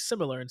at least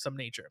similar in some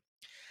nature.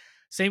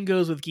 Same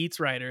goes with Geats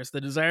Riders. The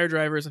Desire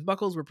Drivers and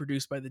Buckles were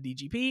produced by the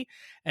DGP,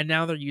 and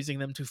now they're using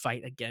them to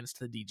fight against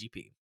the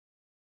DGP.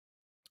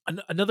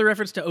 Another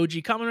reference to OG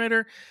Kamen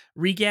Rider,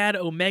 Regad,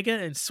 Omega,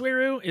 and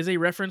Sueru is a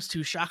reference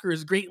to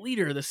Shocker's Great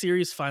Leader, the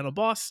series' final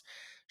boss.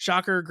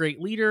 Shocker,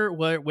 Great Leader,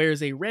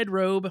 wears a red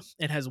robe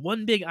and has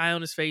one big eye on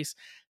his face,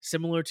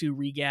 similar to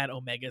Regad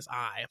Omega's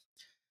eye.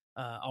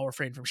 I'll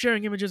refrain from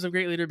sharing images of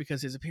Great Leader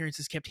because his appearance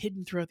is kept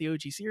hidden throughout the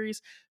OG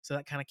series, so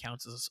that kind of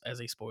counts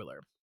as a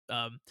spoiler.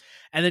 And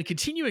then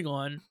continuing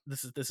on,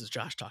 this is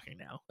Josh talking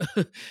now,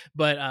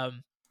 but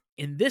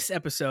in this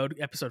episode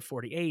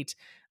 48,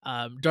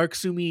 Dark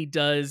Sumi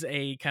does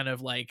a kind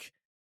of like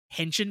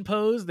henshin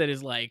pose that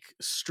is like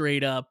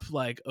straight up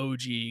like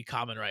OG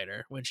Kamen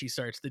Rider when she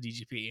starts the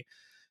DGP.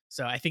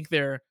 So I think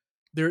they're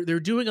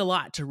doing a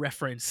lot to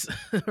reference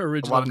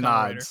original a lot of Kamen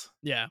nods.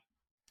 Rider.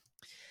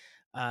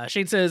 Yeah.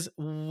 Shane says,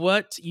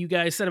 what you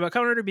guys said about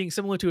Kamen Rider being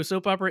similar to a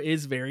soap opera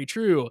is very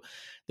true.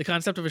 The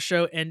concept of a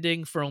show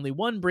ending for only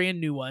one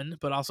brand new one,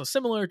 but also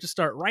similar to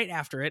start right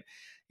after it,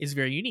 is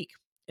very unique.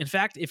 In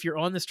fact, if you're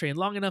on this train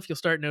long enough, you'll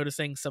start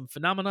noticing some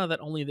phenomena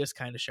that only this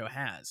kind of show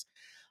has.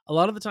 A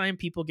lot of the time,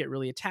 people get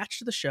really attached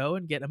to the show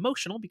and get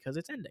emotional because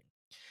it's ending.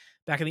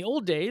 Back in the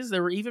old days,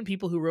 there were even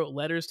people who wrote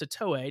letters to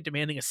Toei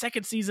demanding a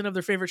second season of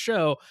their favorite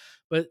show,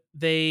 but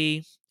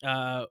they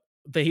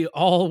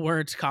all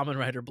weren't Kamen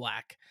Rider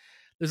Black.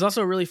 There's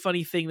also a really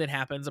funny thing that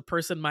happens. A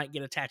person might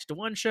get attached to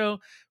one show,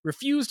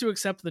 refuse to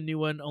accept the new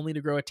one, only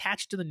to grow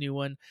attached to the new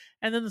one,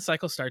 and then the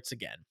cycle starts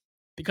again.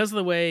 Because of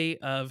the way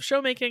of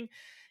show making,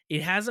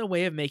 it has a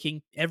way of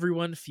making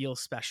everyone feel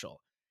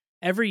special.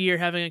 Every year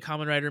having a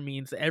Kamen Rider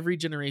means that every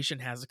generation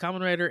has a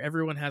Kamen Rider.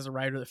 Everyone has a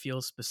rider that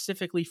feels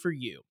specifically for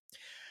you.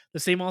 The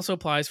same also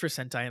applies for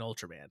Sentai and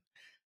Ultraman.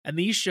 And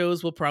these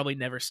shows will probably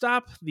never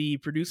stop. The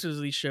producers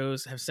of these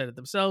shows have said it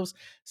themselves.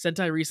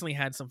 Sentai recently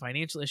had some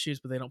financial issues,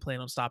 but they don't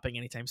plan on stopping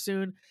anytime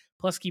soon.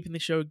 Plus, keeping the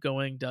show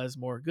going does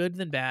more good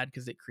than bad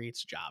because it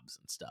creates jobs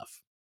and stuff.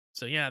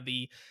 So yeah,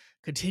 the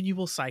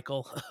continual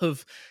cycle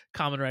of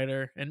Kamen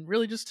Rider and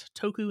really just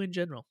Toku in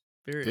general.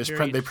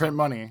 They print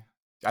money.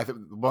 I think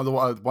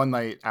one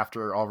night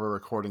after all of our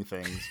recording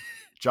things,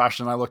 Josh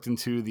and I looked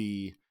into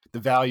the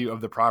value of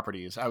the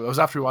properties. It was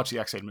after we watched the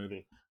X-8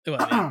 movie.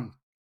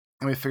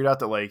 And we figured out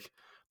that like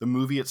the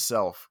movie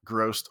itself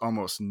grossed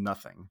almost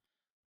nothing,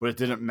 but it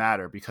didn't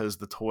matter because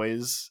the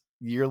toys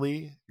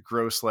yearly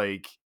gross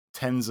like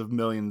tens of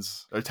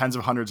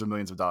hundreds of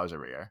millions of dollars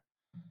every year.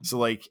 So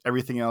like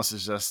everything else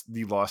is just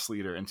the loss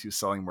leader into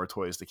selling more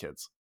toys to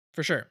kids.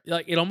 For sure.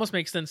 Like it almost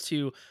makes sense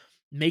to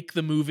make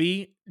the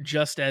movie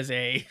just as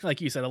a, like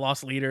you said, a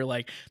loss leader.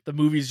 Like the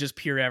movie's just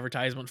pure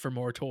advertisement for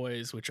more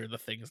toys, which are the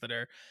things that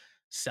are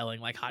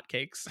selling like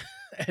hotcakes.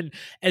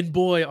 and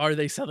boy, are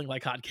they selling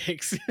like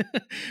hotcakes.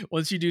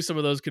 Once you do some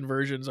of those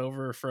conversions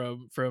over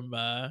from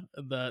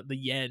the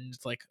yen,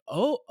 it's like,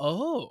 oh,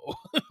 oh,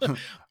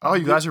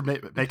 you guys are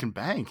making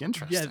bank.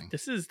 Interesting. Yeah,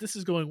 this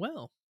is going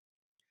well.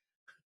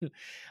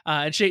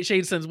 And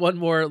Shane sends one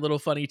more little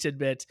funny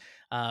tidbit.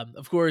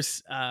 Of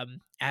course,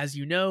 As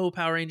you know,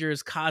 Power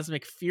Rangers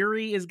Cosmic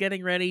Fury is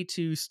getting ready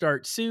to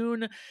start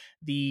soon.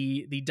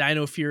 The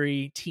Dino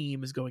Fury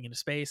team is going into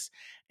space,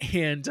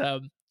 and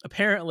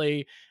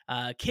apparently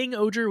King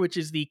Oger, which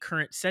is the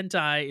current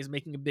Sentai, is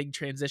making a big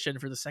transition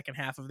for the second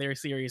half of their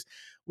series,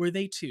 where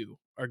they too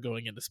are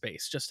going into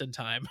space just in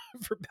time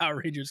for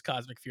Power Rangers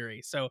Cosmic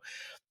Fury. So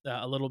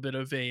a little bit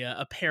of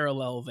a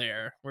parallel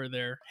there, where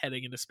they're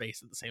heading into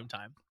space at the same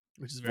time,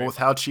 which is very With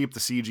fun. how cheap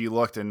the CG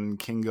looked in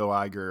Kingo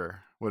Iger,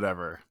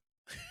 whatever.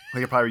 They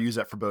could probably use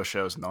that for both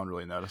shows and no one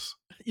really notice.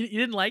 You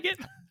didn't like it?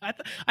 I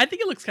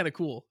think it looks kind of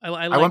cool.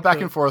 I went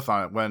back and forth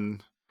on it when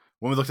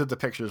we looked at the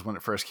pictures when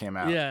it first came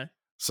out. Yeah.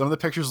 Some of the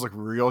pictures look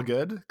real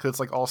good because it's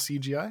like all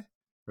CGI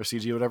or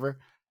CG whatever,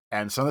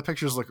 and some of the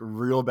pictures look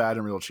real bad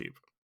and real cheap.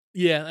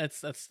 Yeah,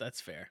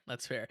 that's fair.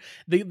 That's fair.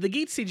 The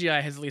Geats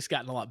CGI has at least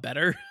gotten a lot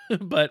better,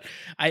 but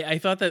I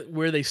thought that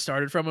where they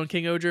started from on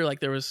King Oger,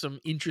 like there was some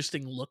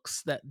interesting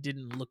looks that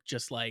didn't look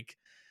just like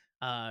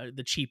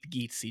the cheap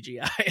Geats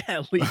CGI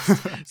at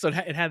least. So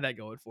it had that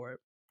going for it.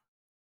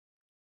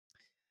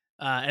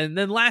 And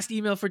then last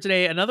email for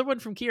today, another one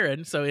from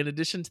Kieran. So in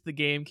addition to the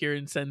game,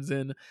 Kieran sends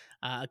in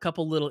a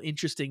couple little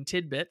interesting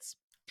tidbits.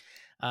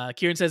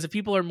 Kieran says, if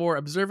people are more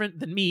observant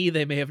than me,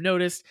 they may have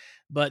noticed,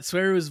 but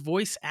Sweru's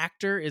voice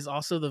actor is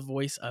also the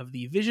voice of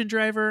the Vision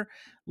Driver,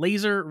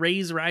 Laser,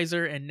 Raise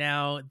Riser, and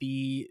now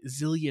the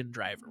Zillion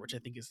Driver, which I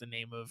think is the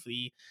name of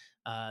the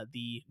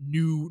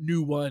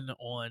new one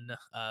on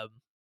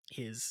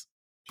his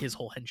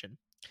whole henshin.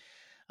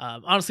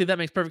 Honestly, that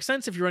makes perfect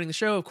sense. If you're running the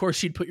show, of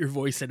course, you'd put your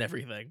voice in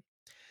everything.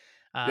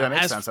 Yeah, it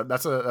makes sense.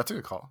 That's a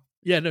good call.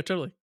 Yeah, no,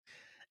 totally.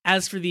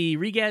 As for the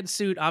Regad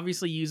suit,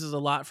 obviously uses a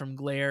lot from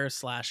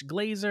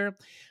Glare/Glazer,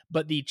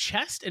 but the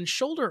chest and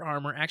shoulder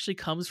armor actually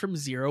comes from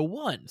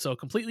 01, so a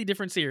completely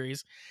different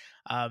series,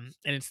 and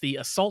it's the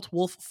Assault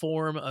Wolf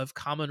form of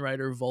Kamen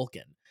Rider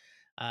Vulcan.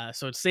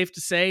 So it's safe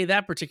to say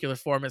that particular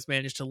form has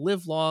managed to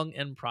live long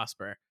and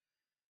prosper.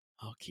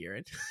 Oh,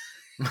 Kieran.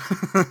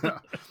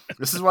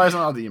 This is why he's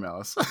not allowed to email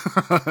us.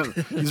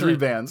 These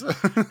rebands.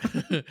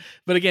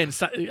 But again,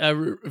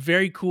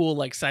 very cool,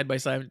 like side by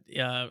side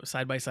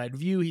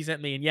view he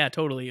sent me, and yeah,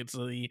 totally, it's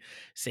the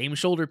same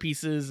shoulder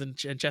pieces and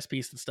chest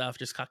piece and stuff,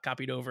 just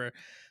copied over.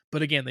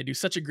 But again, they do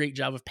such a great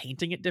job of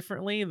painting it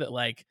differently that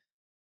like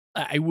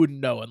I wouldn't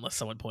know unless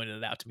someone pointed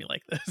it out to me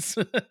like this.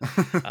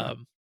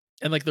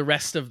 And like the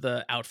rest of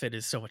the outfit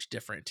is so much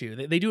different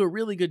too. They do a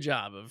really good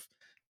job of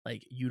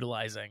like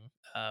utilizing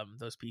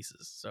those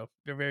pieces. So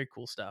they're very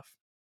cool stuff.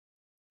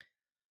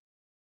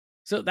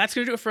 So that's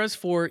going to do it for us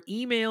for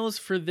emails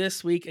for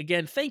this week.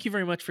 Again, thank you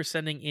very much for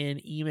sending in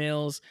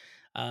emails.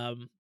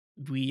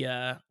 We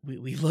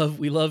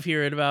love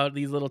hearing about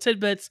these little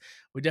tidbits.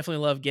 We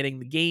definitely love getting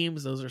the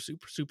games. Those are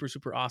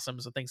super awesome.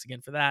 So thanks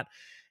again for that.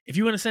 If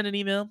you want to send an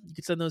email, you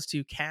can send those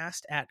to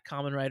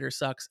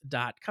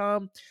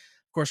cast@commonwritersucks.com.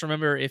 Of course,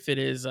 remember, if it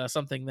is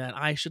something that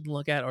I shouldn't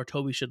look at or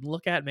Toby shouldn't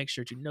look at, make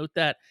sure to note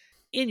that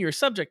in your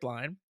subject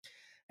line.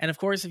 And of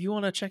course, if you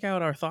want to check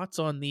out our thoughts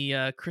on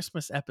the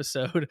Christmas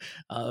episode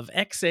of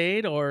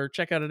X-Aid, or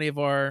check out any of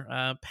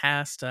our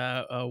past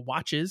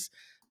watches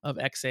of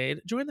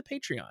X-Aid, join the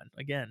Patreon.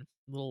 Again,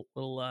 little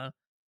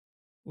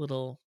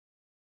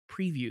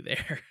preview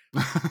there.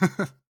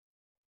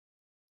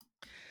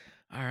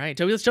 All right,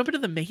 Toby, let's jump into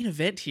the main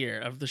event here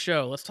of the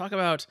show. Let's talk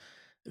about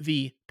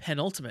the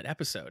penultimate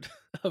episode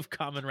of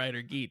Kamen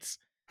Rider Geats.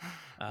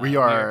 We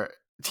are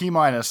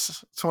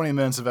T-minus 20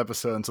 minutes of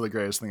episode until the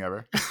greatest thing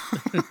ever.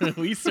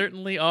 We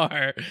certainly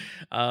are.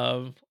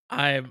 I'm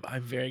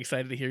very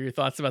excited to hear your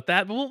thoughts about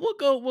that, but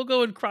we'll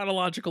go in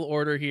chronological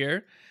order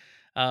here.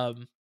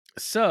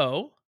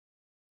 So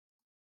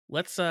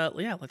let's start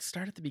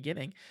at the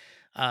beginning.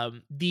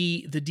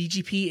 The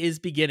DGP is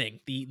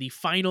beginning, the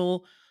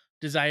final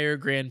Desire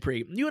Grand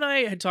Prix. You and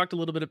I had talked a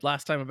little bit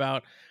last time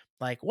about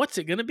like, what's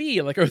it gonna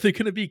be? Like, are they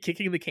gonna be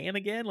kicking the can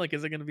again? Like,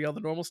 is it gonna be all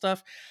the normal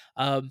stuff?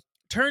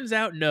 Turns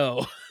out,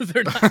 no,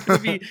 they're not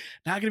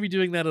gonna be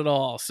doing that at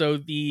all. So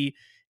the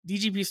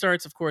DGP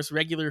starts. Of course,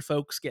 regular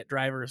folks get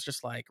drivers,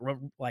 just like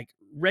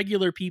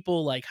regular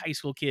people, like high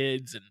school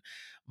kids and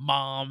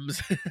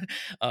moms.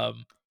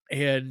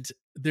 And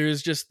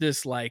there's just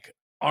this like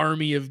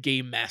army of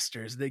game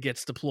masters that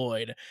gets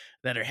deployed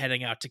that are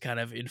heading out to kind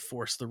of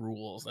enforce the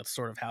rules. That's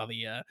sort of how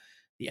the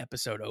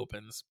episode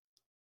opens,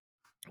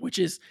 which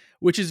is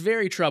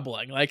very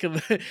troubling. Like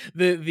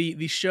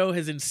the show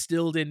has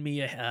instilled in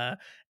me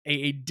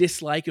a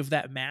dislike of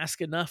that mask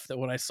enough that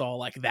when I saw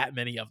like that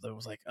many of them, I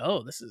was like,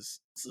 oh, this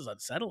is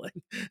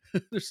unsettling.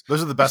 Those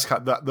are the best.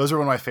 Those are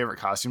one of my favorite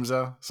costumes,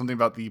 though. Something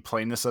about the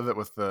plainness of it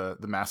with the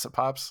mask that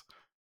pops.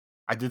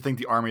 I did think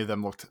the army of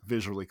them looked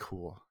visually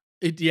cool.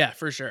 Yeah,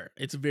 for sure.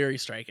 It's very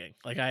striking.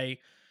 Like I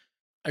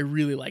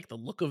really like the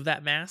look of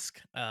that mask,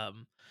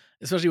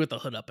 especially with the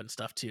hood up and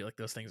stuff too. Like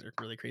those things are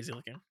really crazy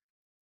looking.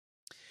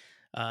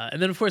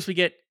 And then of course we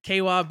get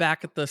Keiwa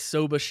back at the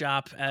soba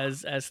shop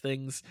as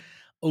things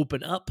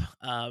open up.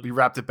 We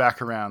wrapped it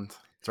back around.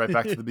 It's right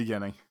back to the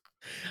beginning.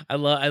 I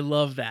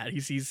love that.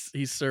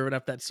 He's serving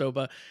up that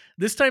soba.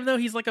 This time though,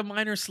 he's like a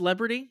minor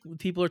celebrity.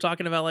 People are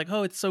talking about like,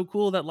 oh, it's so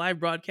cool that live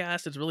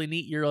broadcast. It's really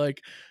neat. You're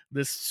like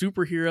this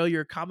superhero.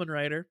 You're a common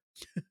writer.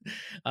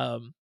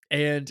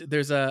 And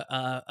there's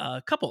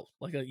a couple,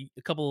 like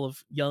a couple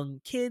of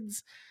young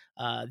kids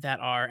that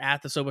are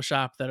at the soba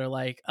shop that are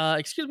like,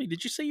 excuse me,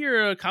 did you say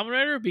you're a common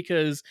writer?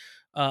 Because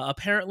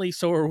apparently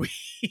so are we.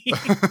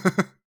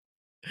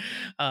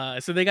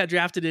 So they got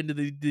drafted into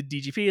the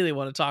DGP. They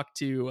want to talk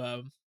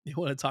to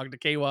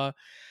Kawa,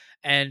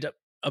 and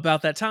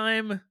about that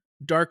time,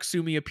 Dark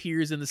Sumi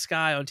appears in the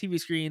sky on TV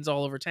screens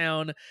all over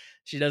town.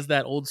 She does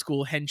that old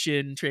school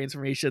henshin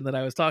transformation that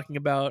I was talking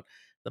about,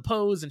 the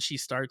pose, and she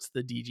starts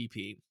the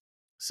DGP.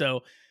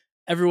 So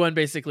everyone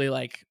basically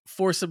like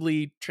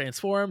forcibly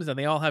transforms, and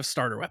they all have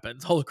starter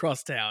weapons all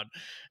across town.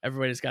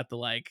 Everybody's got the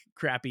like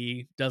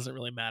crappy, doesn't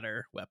really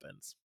matter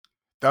weapons.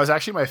 That was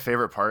actually my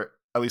favorite part,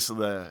 at least in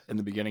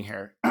the beginning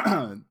here.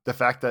 The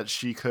fact that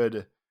she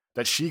could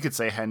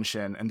say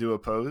henshin and do a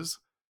pose,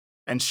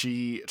 and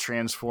she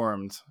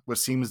transformed what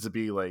seems to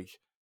be like,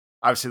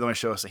 obviously they only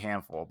show us a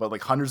handful, but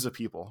like hundreds of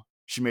people.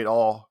 She made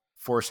all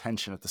force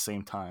henshin at the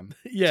same time.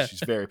 Yeah, she's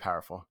very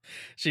powerful.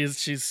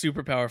 She's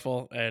super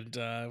powerful, and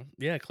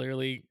yeah,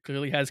 clearly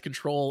has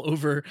control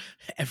over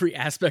every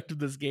aspect of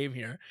this game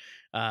here.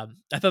 I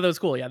thought that was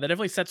cool. Yeah, that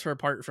definitely sets her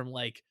apart from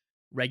like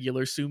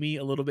regular Sumi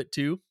a little bit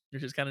too,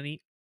 which is kind of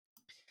neat.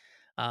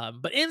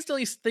 But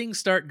instantly things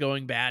start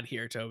going bad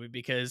here, Toby,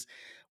 because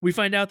we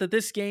find out that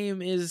this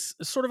game is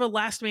sort of a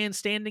last man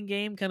standing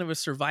game, kind of a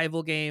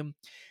survival game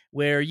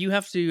where you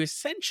have to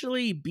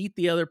essentially beat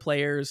the other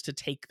players to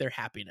take their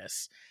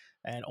happiness,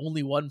 and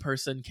only one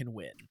person can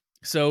win.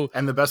 So,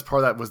 and the best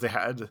part of that was they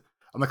had,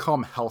 I'm gonna call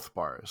them health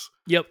bars.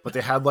 Yep. But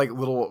they had like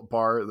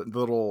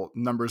little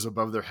numbers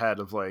above their head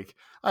of like,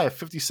 I have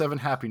 57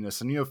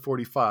 happiness and you have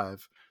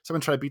 45. So I'm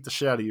gonna try to beat the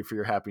shit out of you for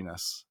your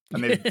happiness.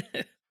 And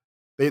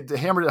they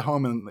hammered it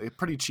home in a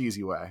pretty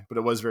cheesy way, but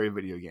it was very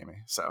video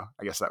gamey. So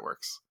I guess that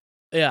works.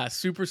 Yeah,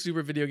 super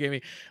video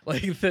gamey.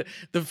 Like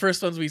the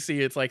first ones we see,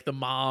 it's like the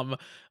mom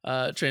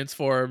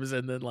transforms,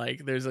 and then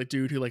like there's a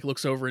dude who like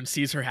looks over and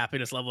sees her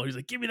happiness level. He's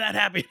like, "Give me that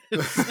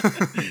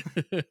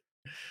happiness."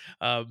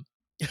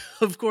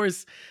 Of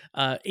course,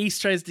 Ace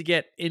tries to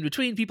get in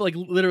between people, like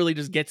literally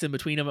just gets in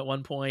between them at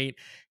one point.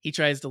 He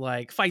tries to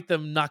like fight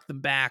them, knock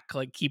them back,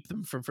 like keep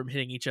them from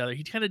hitting each other.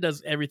 He kind of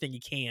does everything he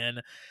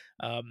can.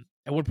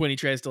 At one point he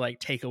tries to like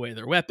take away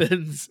their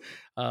weapons,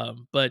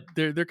 but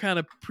they're kind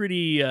of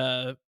pretty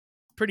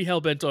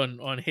hell-bent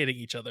on hitting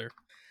each other.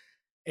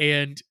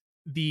 And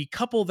the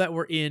couple that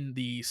were in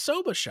the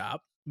soba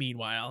shop,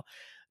 meanwhile,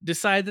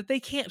 decide that they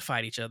can't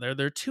fight each other.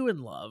 They're too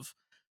in love.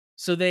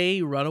 So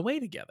they run away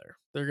together.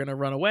 They're going to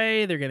run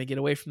away. They're going to get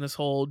away from this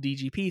whole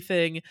DGP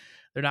thing.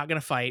 They're not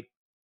going to fight.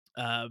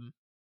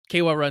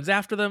 Kawa runs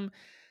after them.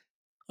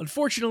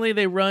 Unfortunately,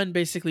 they run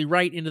basically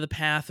right into the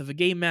path of a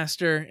game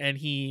master, and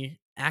he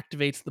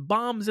activates the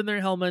bombs in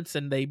their helmets,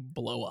 and they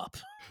blow up.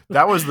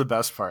 That was the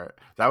best part.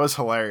 That was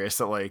hilarious.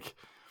 That like,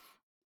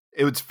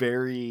 it was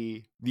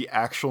very the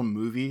actual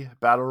movie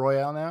Battle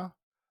Royale now,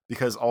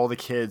 because all the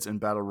kids in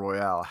Battle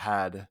Royale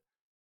had,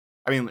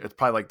 I mean, it's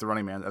probably like the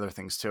Running Man and other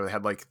things too. They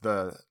had like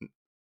the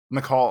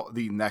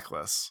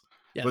necklace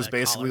was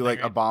basically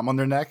like a bomb on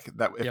their neck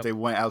that if they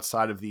went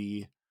outside of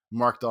the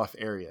marked off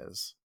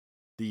areas,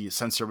 the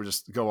sensor would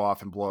just go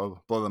off and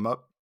blow them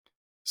up.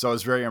 So I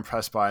was very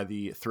impressed by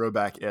the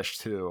throwback-ish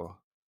to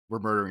we're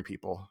murdering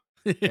people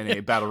in a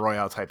Battle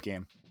Royale type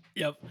game.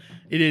 Yep.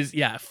 It is,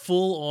 yeah,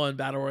 full on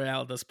Battle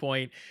Royale at this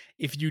point.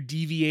 If you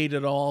deviate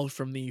at all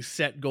from the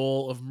set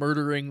goal of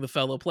murdering the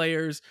fellow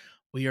players,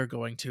 we are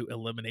going to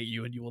eliminate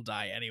you and you will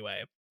die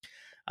anyway.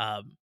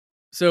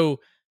 So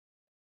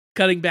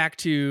cutting back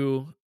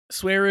to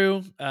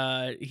Sweru,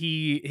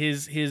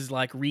 his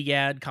like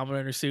Regad Kamen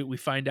Rider suit, we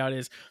find out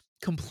is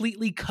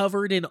completely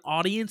covered in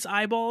audience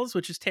eyeballs,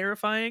 which is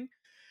terrifying.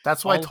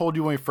 That's why I told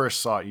you when we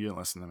first saw it, you didn't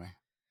listen to me.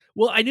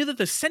 Well, I knew that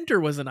the center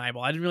was an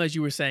eyeball. I didn't realize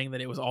you were saying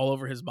that it was all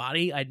over his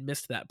body. I'd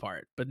missed that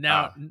part. But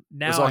now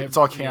it's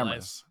all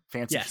cameras,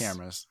 fancy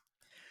cameras.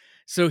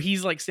 So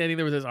he's like standing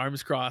there with his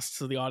arms crossed,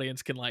 so the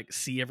audience can like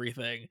see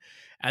everything,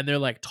 and they're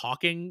like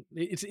talking.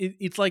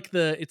 It's like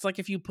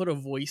if you put a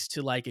voice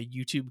to like a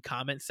YouTube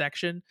comment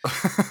section,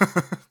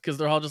 because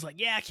they're all just like,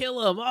 "Yeah,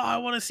 kill him! Oh, I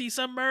want to see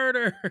some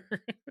murder,"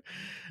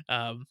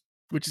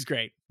 which is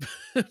great.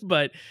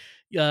 But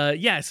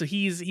yeah, so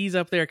he's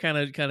up there kind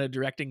of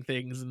directing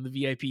things, and the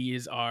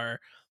VIPs are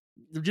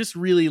just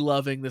really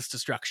loving this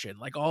destruction,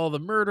 like all the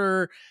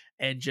murder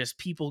and just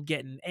people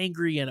getting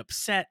angry and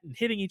upset and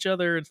hitting each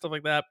other and stuff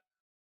like that.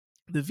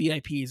 The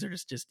VIPs are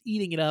just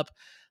eating it up.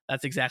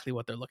 That's exactly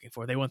what they're looking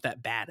for. They want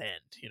that bad end,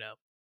 you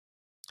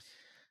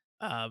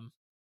know.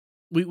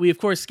 We of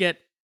course get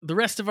the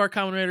rest of our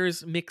Kamen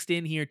Riders mixed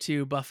in here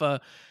too.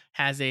 Buffa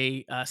has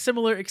a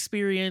similar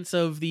experience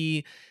of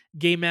the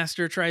game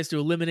master tries to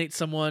eliminate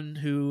someone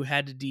who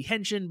had to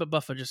de-henshin, but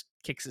Buffa just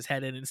kicks his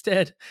head in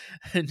instead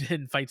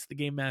and fights the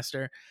game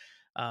master.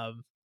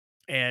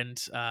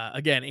 And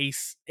again,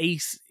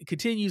 Ace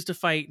continues to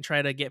fight and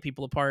try to get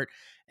people apart.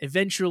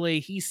 Eventually,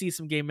 he sees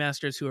some game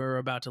masters who are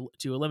about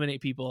to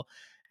eliminate people,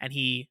 and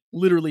he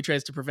literally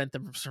tries to prevent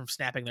them from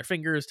snapping their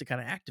fingers to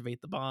kind of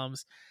activate the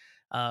bombs.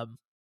 And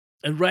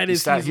right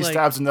as he's he like,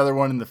 stabs another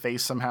one in the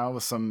face somehow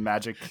with some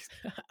magic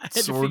I had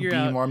to sword figure beam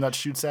out. arm that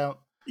shoots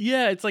out.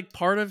 Yeah, it's like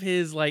part of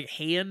his like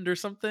hand or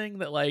something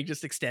that like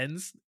just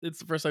extends. It's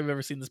the first time I've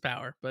ever seen this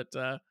power, but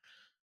it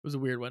was a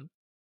weird one.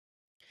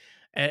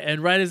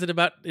 And right as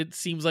it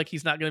seems like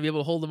he's not going to be able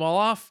to hold them all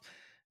off,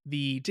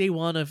 the day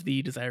one of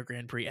the Desire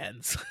Grand Prix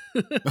ends.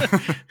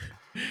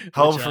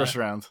 Hell Which, of a first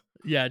round.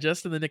 Yeah,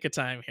 just in the nick of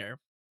time here.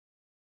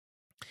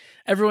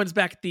 Everyone's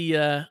back at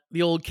the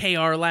old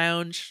KR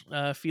lounge,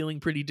 feeling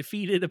pretty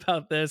defeated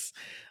about this.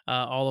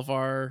 All of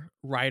our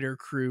rider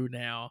crew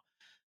now,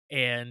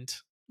 and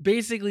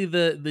basically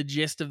the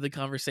gist of the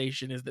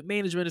conversation is that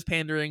management is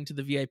pandering to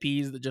the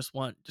VIPs that just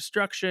want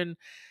destruction,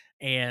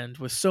 and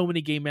with so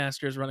many game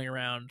masters running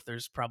around,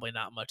 there's probably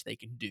not much they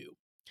can do.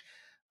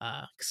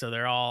 So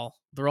they're all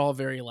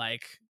very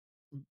like,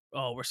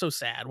 oh, we're so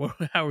sad.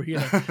 How are we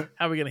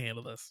gonna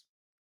handle this?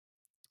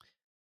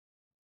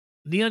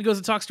 Neon goes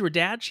and talks to her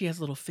dad. She has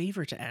a little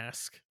favor to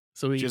ask.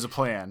 So She has a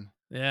plan.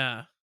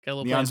 Yeah, got a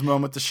little Neon's plan.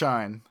 moment to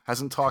shine.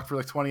 Hasn't talked for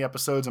like 20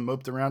 episodes and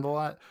moped around a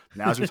lot.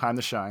 Now's your time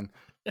to shine.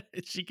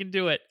 She can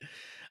do it.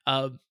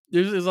 It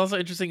was also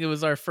interesting. It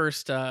was our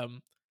first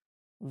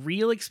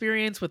real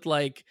experience with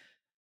like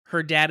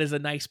her dad is a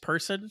nice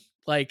person.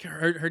 Like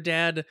her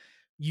dad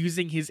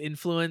using his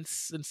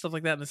influence and stuff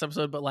like that in this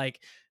episode, but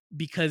like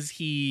because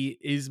he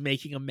is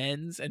making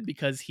amends and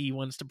because he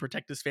wants to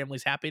protect his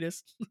family's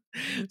happiness.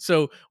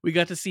 So we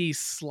got to see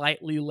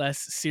slightly less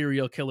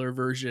serial killer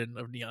version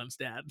of Neon's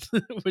dad,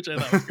 which I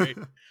thought was great.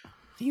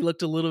 He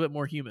looked a little bit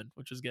more human,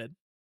 which was good.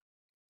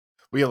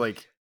 We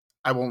like,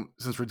 I won't,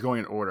 since we're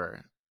going in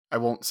order, I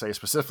won't say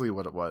specifically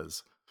what it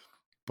was,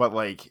 but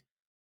like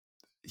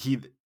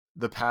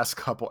the past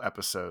couple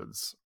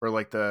episodes, or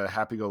like the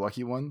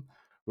happy-go-lucky one,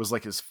 was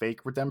like his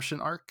fake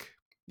redemption arc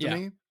to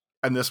me,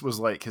 and this was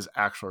like his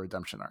actual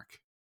redemption arc.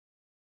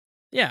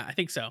 Yeah, I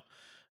think so.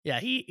 Yeah,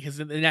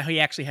 now he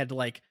actually had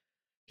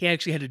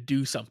to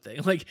do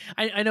something. Like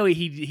I know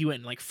he went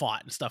and like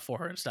fought and stuff for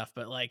her and stuff,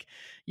 but like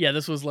yeah,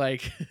 this was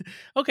like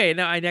okay,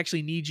 now I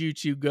actually need you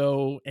to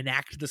go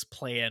enact this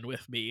plan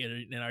with me,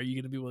 and are you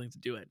going to be willing to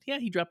do it? Yeah,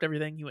 he dropped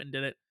everything, he went and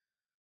did it.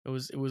 It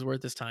was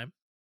worth his time.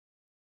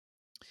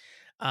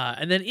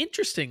 And then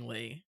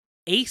interestingly,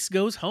 Ace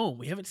goes home.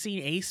 We haven't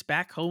seen Ace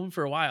back home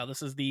for a while.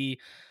 This is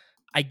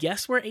I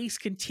guess where Ace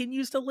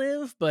continues to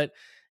live, but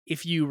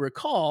if you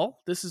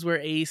recall, this is where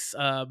Ace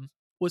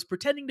was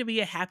pretending to be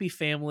a happy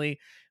family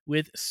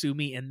with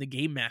Sumi and the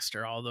Game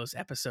Master all those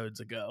episodes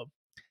ago.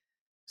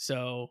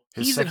 So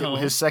he's at home.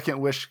 His second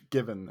wish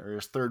given, or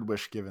his third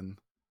wish given.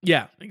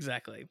 Yeah,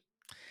 exactly.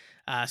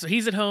 So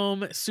he's at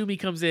home. Sumi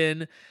comes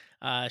in.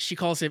 She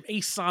calls him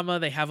Ace-sama.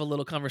 They have a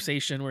little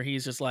conversation where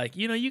he's just like,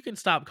 you can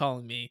stop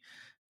calling me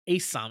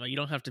Ace-sama. You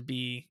don't have to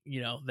be,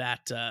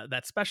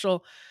 that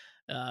special.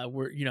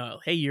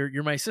 Hey,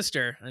 you're my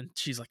sister. And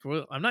she's like,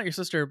 well, I'm not your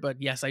sister,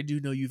 but yes, I do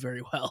know you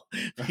very well,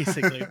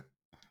 basically.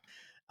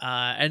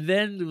 And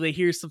then they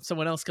hear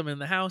someone else come in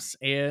the house,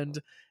 and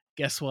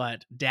guess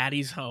what?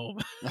 Daddy's home.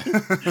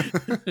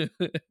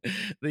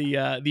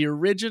 The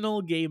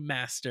original game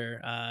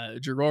master,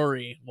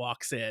 Jirori,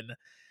 walks in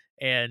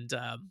and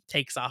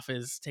takes off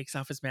his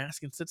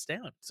mask and sits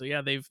down. So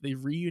yeah, they've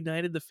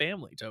reunited the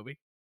family, Toby.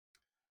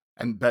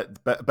 And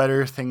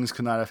better things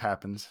could not have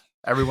happened.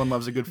 Everyone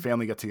loves a good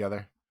family get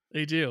together.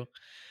 They do.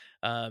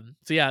 So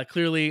yeah,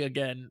 clearly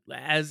again,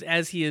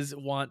 as he is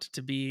wont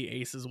to be,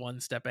 Ace is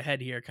one step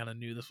ahead here, kind of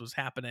knew this was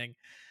happening.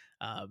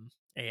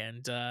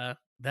 And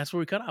that's where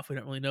we cut off. We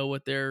don't really know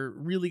what they're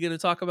really going to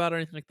talk about or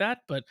anything like that,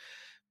 but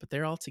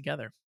they're all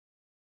together.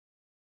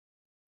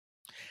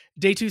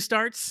 Day 2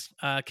 starts.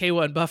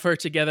 Keiwa and Buff are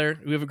together.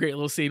 We have a great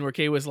little scene where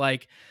Keiwa's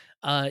like,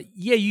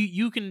 yeah,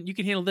 you can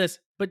handle this,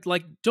 but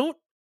like don't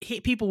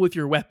hit people with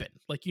your weapon.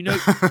 Like you're not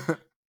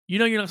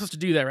supposed to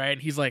do that, right?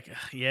 And he's like,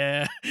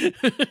 yeah.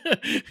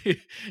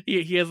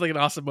 he has like an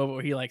awesome moment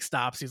where he like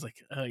stops. He's like,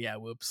 oh yeah,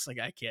 whoops. Like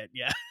I can't.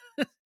 Yeah.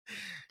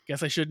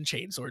 Guess I shouldn't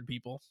chainsword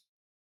people.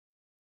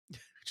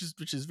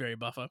 Which is very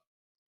Buffa.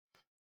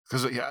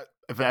 Because yeah,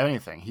 if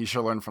anything, he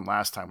should learn from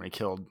last time when he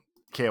killed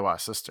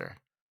Keiwa's sister.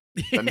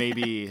 That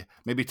maybe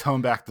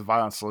tone back the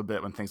violence a little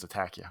bit when things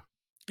attack you.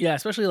 Yeah,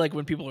 especially like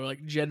when people are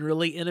like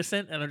generally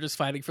innocent and are just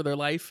fighting for their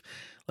life.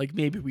 Like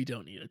maybe we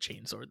don't need to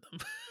chainsword them.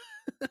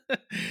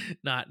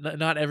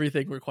 Not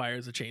everything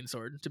requires a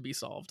chainsword to be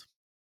solved.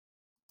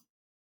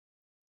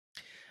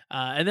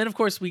 And then of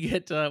course we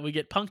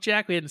get Punk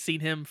Jack. We hadn't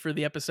seen him for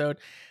the episode,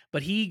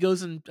 but he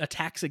goes and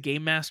attacks a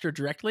game master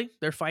directly.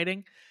 They're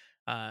fighting.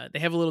 They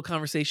have a little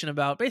conversation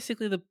about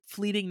basically the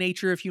fleeting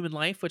nature of human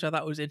life, which I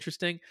thought was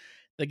interesting.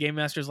 The game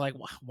master's like,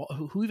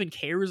 who even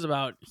cares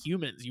about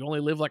humans? You only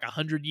live like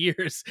 100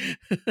 years.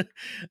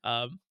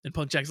 And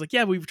Punk Jack's like,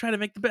 yeah, we try to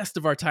make the best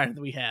of our time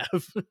that we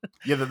have.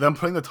 Yeah, them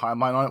putting the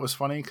timeline on it was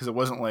funny because it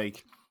wasn't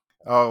like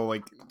Oh,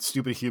 like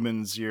stupid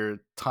humans, your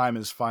time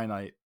is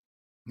finite.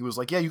 He was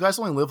like, yeah, you guys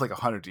only live like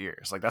 100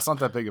 years. Like that's not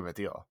that big of a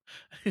deal.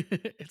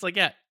 It's like,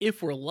 yeah,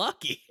 if we're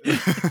lucky.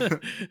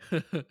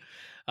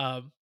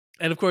 um,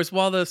 and of course,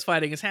 while this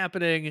fighting is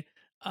happening,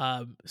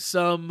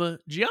 some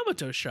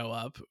Giamato show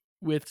up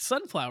with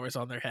sunflowers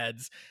on their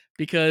heads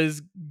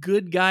because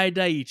good guy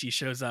Daiichi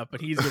shows up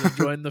and he's going to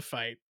join the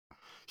fight.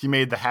 He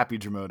made the happy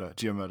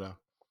Giamoto.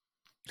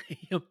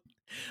 Yep.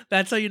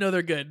 That's how you know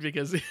they're good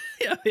because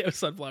yeah, they have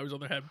sunflowers on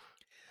their head.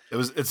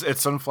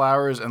 It's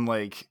sunflowers and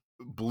like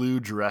blue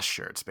dress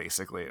shirts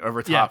basically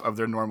over Yeah. top of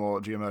their normal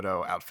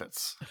Giamoto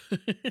outfits.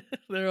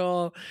 They're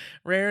all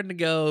raring to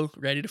go,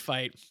 ready to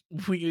fight.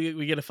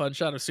 We get a fun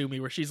shot of Sumi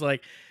where she's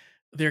like,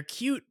 they're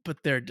cute,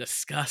 but they're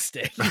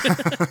disgusting.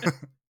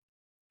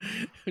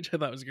 Which I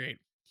thought was great.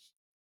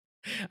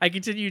 I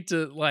continue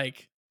to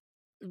like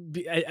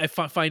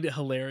find it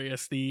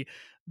hilarious the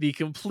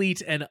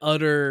complete and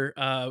utter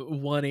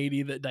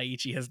 180 that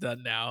Daiichi has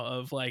done now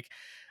of like,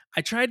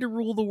 I tried to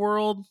rule the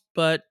world,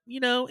 but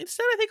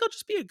instead I think I'll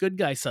just be a good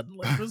guy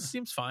suddenly. This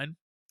seems fine.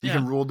 You Yeah.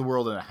 can rule the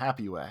world in a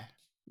happy way.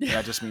 And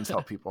that just means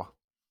help people.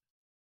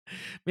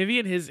 Maybe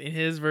in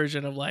his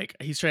version of like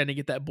he's trying to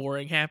get that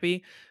boring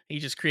happy, he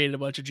just created a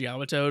bunch of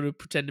Giamato to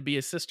pretend to be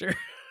his sister.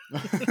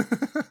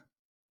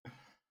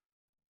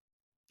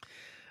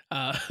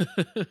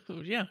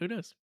 Yeah, who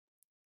knows?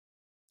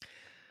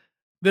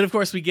 Then of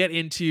course we get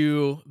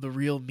into the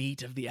real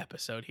meat of the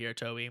episode here,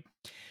 Toby.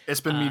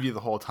 It's been meaty the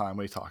whole time.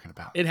 What are you talking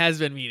about? It has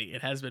been meaty.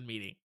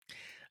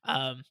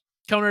 Kamen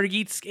Rider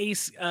Geats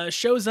Ace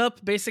shows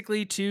up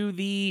basically to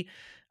the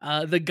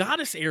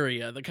goddess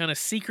area, the kind of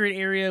secret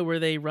area where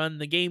they run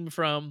the game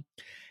from,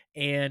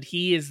 and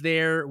he is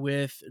there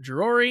with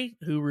Jirori,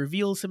 who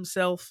reveals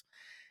himself,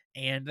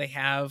 and they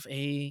have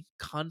a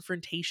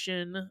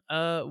confrontation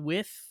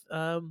with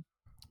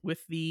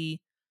the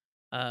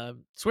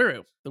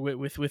Suiru,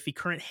 with the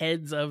current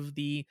heads of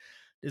the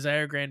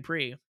Desire Grand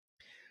Prix.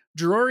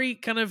 Jirori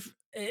kind of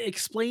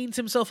explains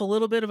himself a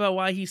little bit about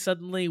why he's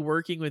suddenly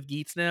working with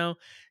Geats now.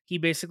 He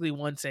basically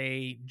wants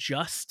a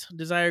just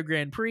Desire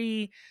Grand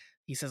Prix.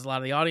 He says a lot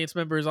of the audience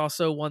members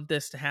also want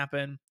this to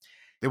happen.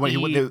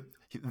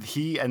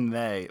 He and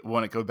they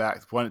want it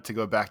to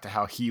go back to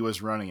how he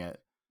was running it.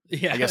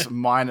 Yeah. I guess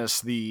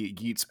minus the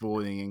Geats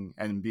bullying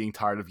and being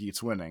tired of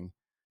Geats winning.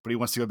 But he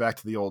wants to go back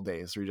to the old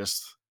days where he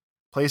just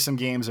play some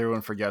games,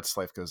 everyone forgets,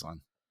 life goes on.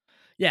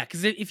 Yeah,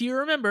 because if you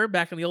remember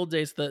back in the old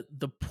days,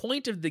 the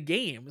point of the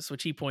games,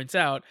 which he points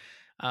out,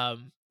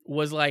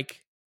 was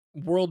like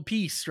world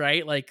peace,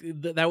 right? Like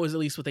that was at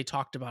least what they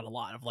talked about a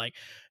lot of like,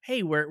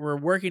 hey, we're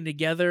working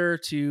together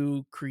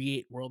to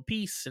create world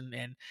peace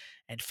and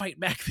fight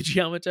back the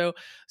Giamato.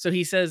 So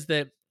he says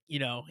that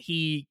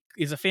he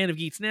is a fan of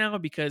Geats now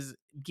because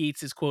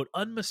Geats is, quote,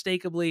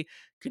 unmistakably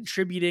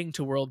contributing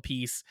to world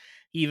peace.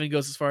 He even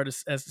goes as far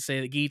as to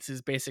say that Geats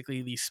is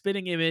basically the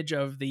spitting image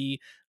of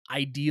the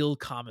ideal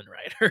Kamen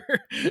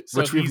Rider. So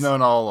which we've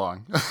known all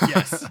along.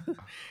 Yes.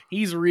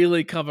 He's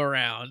really come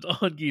around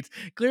on Geats.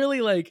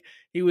 Clearly, like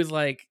he was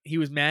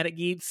mad at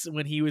Geats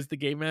when he was the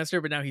game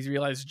master, but now he's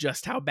realized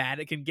just how bad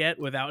it can get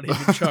without him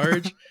in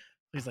charge.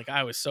 He's like,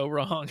 I was so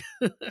wrong.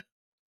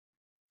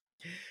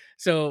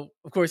 So,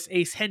 of course,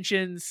 Ace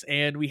henshins,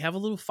 and we have a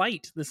little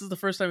fight. This is the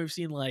first time we've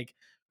seen like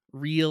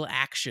real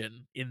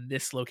action in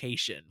this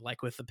location,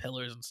 like with the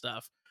pillars and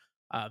stuff,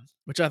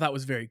 which I thought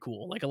was very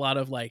cool. Like a lot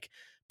of like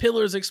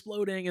pillars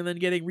exploding and then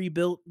getting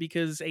rebuilt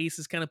because Ace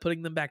is kind of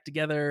putting them back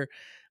together.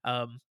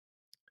 And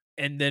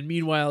then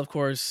meanwhile, of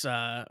course,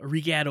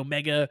 Regad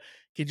Omega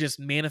can just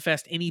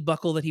manifest any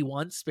buckle that he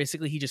wants.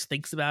 Basically, he just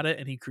thinks about it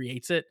and he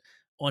creates it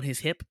on his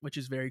hip, which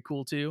is very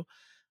cool too.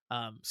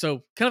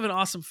 So kind of an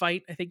awesome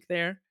fight, I think,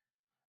 there.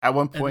 At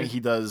one point,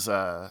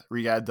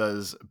 Regad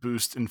does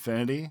boost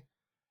infinity,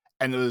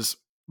 and it was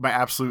my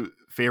absolute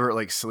favorite,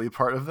 like, silly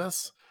part of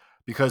this,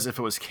 because if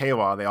it was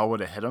Keiwa, they all would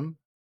have hit him,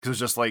 because it was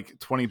just, like,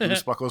 20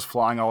 boost buckles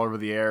flying all over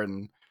the air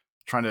and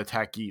trying to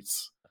attack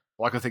Geats.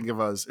 All I could think of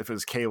was, if it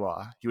was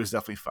Keiwa, he was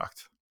definitely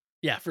fucked.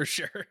 Yeah, for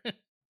sure.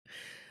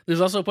 There's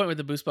also a point with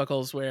the boost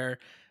buckles where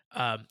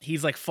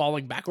he's, like,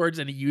 falling backwards,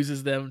 and he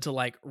uses them to,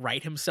 like,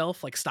 right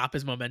himself, like, stop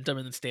his momentum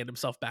and then stand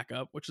himself back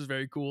up, which is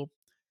very cool.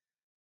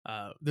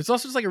 There's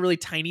also just like a really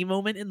tiny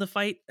moment in the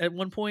fight at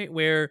one point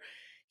where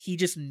he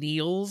just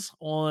kneels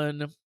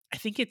on, I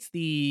think it's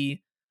the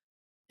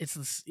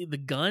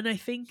gun, I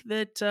think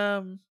that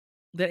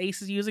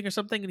Ace is using or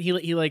something, and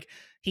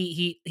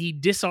he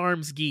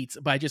disarms Geats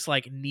by just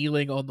like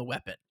kneeling on the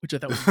weapon, which I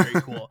thought was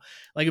very cool.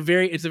 Like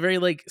it's a very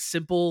like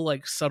simple,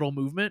 like subtle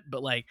movement,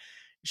 but like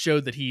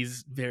showed that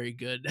he's very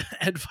good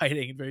at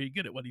fighting and very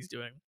good at what he's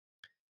doing.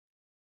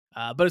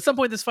 But at some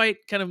point, this fight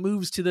kind of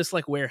moves to this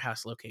like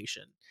warehouse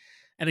location.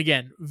 And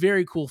again,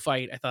 very cool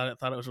fight. I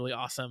thought it was really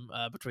awesome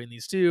between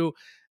these two.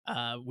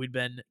 We'd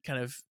been kind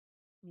of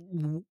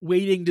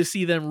waiting to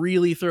see them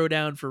really throw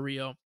down for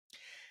Rio.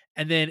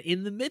 And then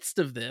in the midst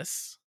of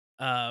this,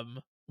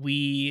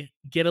 we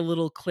get a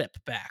little clip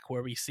back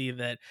where we see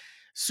that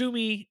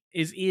Sumi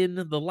is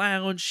in the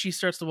lounge. She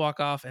starts to walk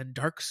off, and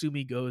Dark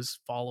Sumi goes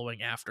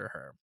following after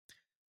her.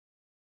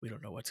 We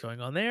don't know what's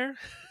going on there.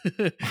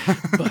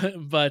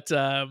 but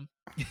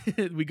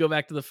we go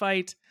back to the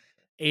fight,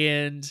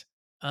 and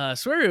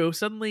Sweru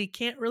suddenly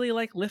can't really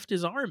like lift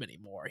his arm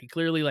anymore. He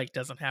clearly like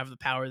doesn't have the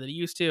power that he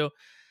used to.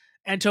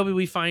 And Toby,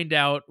 we find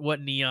out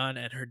what Neon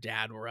and her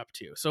dad were up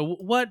to. So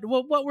what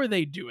were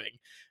they doing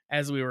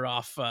as we were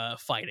off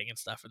fighting and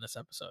stuff in this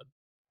episode?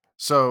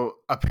 So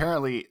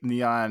apparently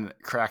Neon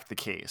cracked the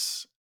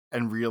case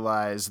and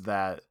realized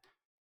that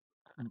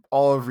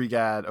all of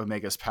Regad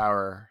Omega's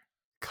power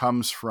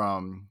comes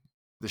from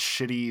the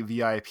shitty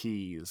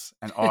VIPs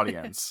and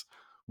audience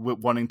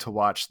wanting to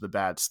watch the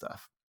bad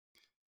stuff.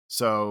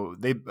 So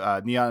they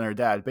Neon and her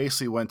dad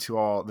basically went to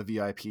all the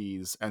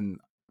VIPs and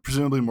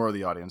presumably more of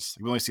the audience.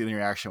 We only see the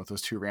interaction with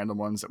those two random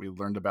ones that we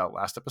learned about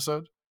last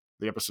episode,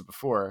 the episode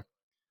before.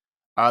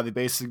 They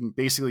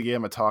basically gave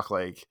him a talk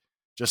like,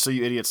 just so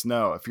you idiots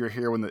know, if you're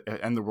here when the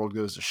end of the world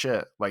goes to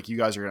shit, like you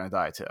guys are gonna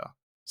die too.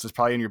 So it's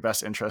probably in your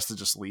best interest to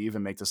just leave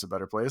and make this a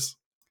better place.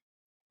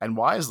 And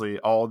wisely,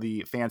 all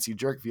the fancy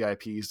jerk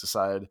VIPs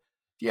decided,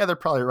 yeah, they're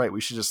probably right.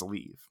 We should just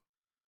leave.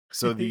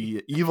 So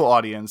the evil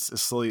audience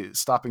is slowly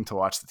stopping to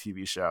watch the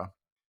TV show.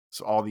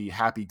 So all the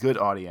happy, good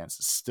audience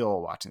is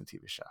still watching the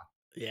TV show.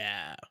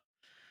 Yeah.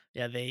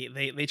 Yeah,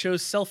 they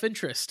chose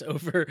self-interest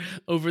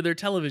over their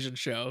television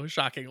show,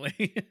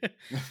 shockingly.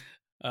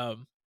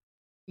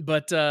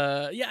 But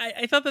yeah,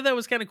 I thought that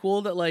was kind of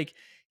cool that like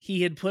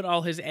he had put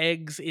all his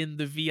eggs in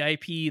the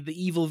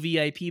evil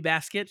VIP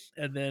basket,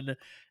 and then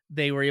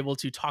they were able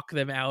to talk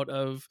them out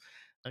of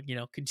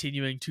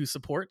continuing to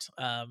support.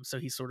 So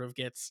he sort of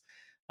gets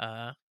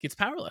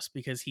powerless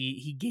because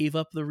he gave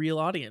up the real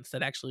audience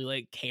that actually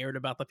like cared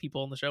about the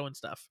people on the show and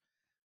stuff.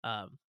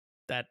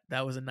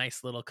 That was a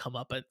nice little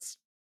comeuppance.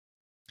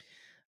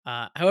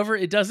 However,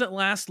 it doesn't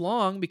last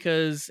long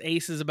because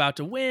Ace is about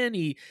to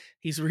win.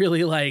 He's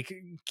really like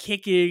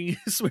kicking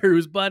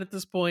Sweru's butt at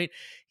this point.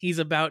 He's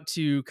about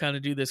to kind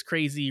of do this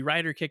crazy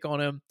rider kick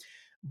on him,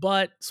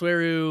 but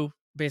Sweru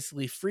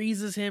basically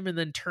freezes him and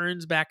then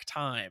turns back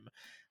time.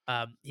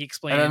 He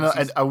explains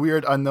and a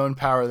weird unknown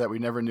power that we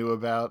never knew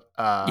about.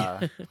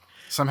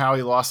 Somehow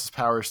he lost his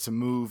powers to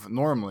move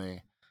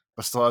normally,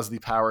 but still has the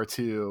power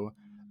to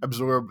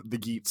absorb the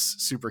Geats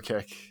super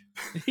kick.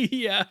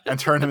 Yeah, and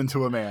turn him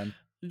into a man.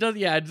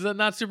 It's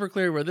not super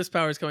clear where this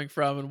power is coming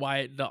from and why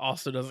it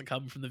also doesn't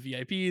come from the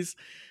VIPs.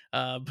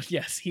 But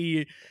yes,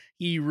 he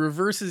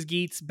reverses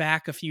Geats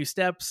back a few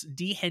steps,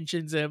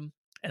 dehensions him,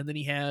 and then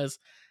he has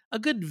a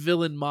good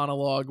villain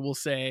monologue, we'll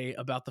say,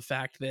 about the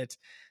fact that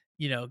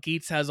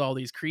Geats has all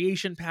these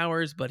creation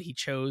powers, but he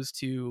chose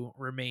to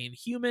remain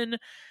human,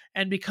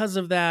 and because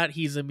of that,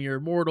 he's a mere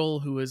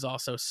mortal who is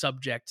also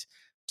subject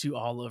to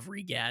all of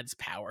Regad's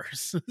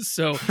powers.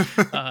 So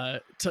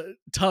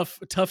tough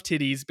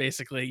titties,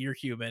 basically. You're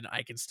human.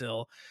 I can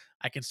still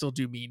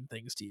do mean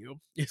things to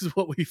you, is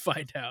what we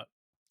find out.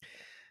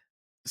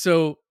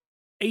 So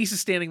Ace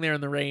is standing there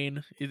in the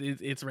rain.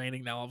 It's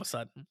raining now all of a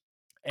sudden.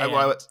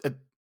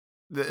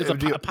 It's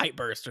a pipe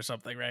burst or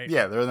something, right?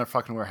 Yeah, they're in their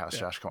fucking warehouse,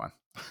 Josh. Come on.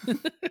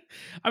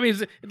 I mean,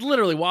 it's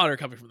literally water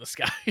coming from the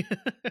sky.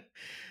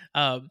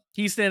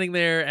 He's standing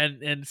there,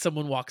 and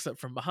someone walks up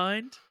from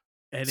behind.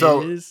 And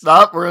we're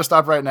gonna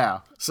stop right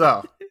now.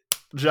 So,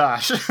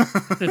 Josh,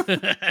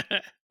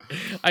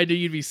 I knew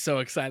you'd be so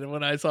excited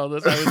when I saw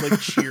this. I was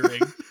like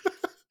cheering.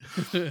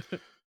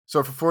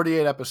 So for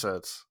 48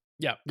 episodes,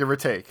 yeah, give or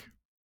take,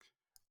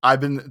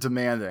 I've been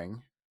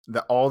demanding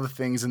that all the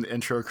things in the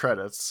intro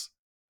credits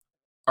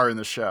are in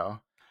the show,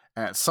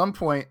 and at some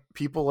point,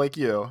 people like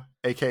you,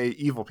 aka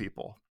evil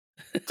people,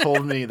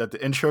 told me that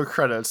the intro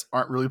credits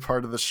aren't really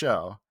part of the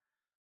show,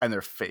 and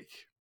they're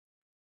fake.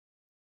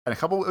 And a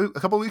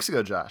couple weeks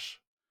ago, Josh,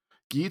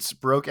 Geats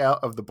broke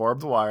out of the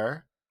barbed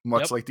wire,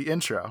 much like the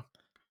intro.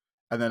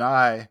 And then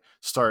I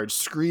started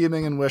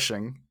screaming and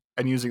wishing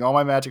and using all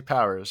my magic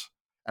powers.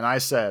 And I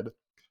said,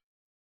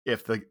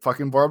 if the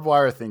fucking barbed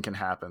wire thing can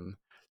happen,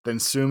 then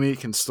Sumi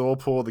can still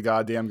pull the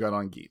goddamn gun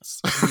on Geats.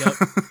 Yep.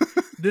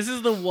 This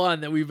is the one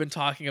that we've been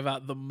talking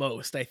about the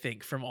most, I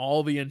think, from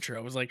all the intro.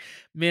 It was like,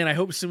 man, I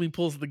hope Sumi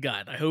pulls the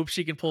gun. I hope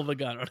she can pull the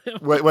gun on him.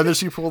 When did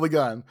she pull the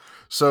gun?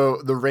 So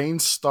the rain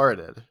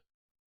started.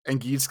 And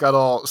Geats got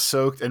all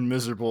soaked and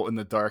miserable in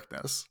the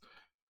darkness.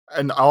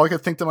 And all I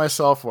could think to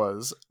myself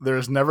was,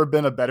 there's never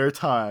been a better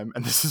time,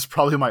 and this is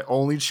probably my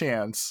only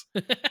chance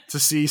to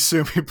see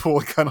Sumi pull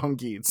a gun on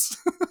Geats.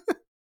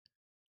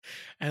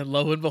 And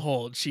lo and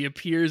behold, she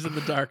appears in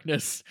the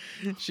darkness.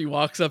 She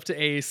walks up to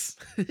Ace.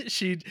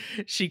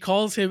 She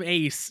calls him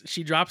Ace.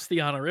 She drops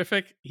the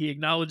honorific. He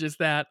acknowledges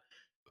that.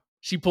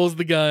 She pulls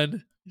the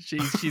gun.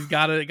 She's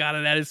got it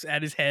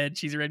at his head.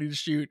 She's ready to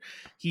shoot.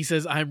 He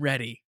says, "I'm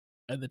ready."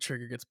 And the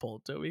trigger gets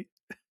pulled, Toby.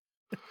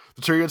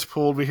 The trigger gets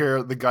pulled. We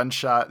hear the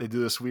gunshot. They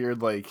do this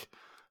weird, like,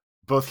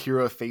 both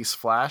hero face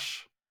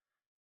flash.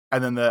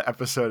 And then the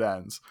episode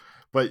ends.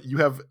 But you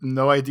have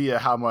no idea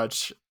how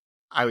much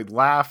I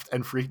laughed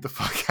and freaked the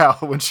fuck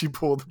out when she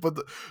pulled.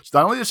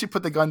 Not only did she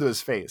put the gun to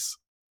his face,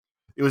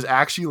 it was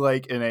actually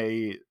like in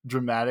a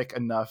dramatic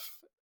enough,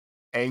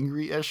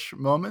 angry-ish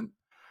moment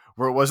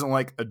where it wasn't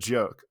like a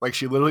joke. Like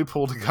she literally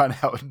pulled a gun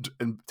out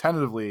and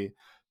tentatively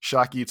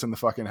shot Geats in the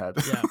fucking head.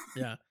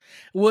 Yeah.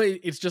 Well,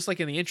 it's just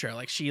like in the intro.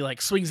 Like she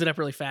like swings it up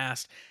really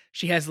fast.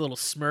 She has a little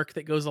smirk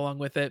that goes along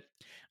with it.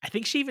 I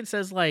think she even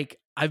says like,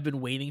 "I've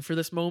been waiting for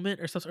this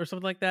moment" or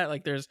something like that.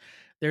 Like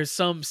there's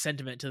some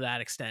sentiment to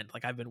that extent.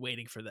 Like I've been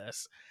waiting for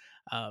this.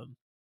 Um,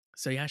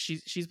 so yeah,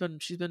 she's been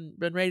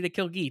ready to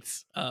kill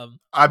Geats.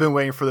 I've been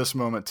waiting for this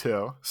moment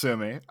too,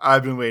 Sumi.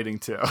 I've been waiting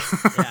too.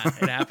 Yeah,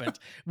 it happened.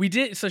 We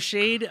did. So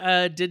Shade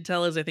did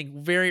tell us, I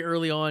think, very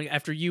early on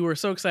after you were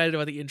so excited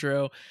about the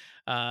intro.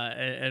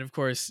 And of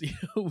course,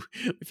 we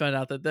found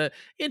out that the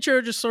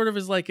intro just sort of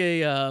is like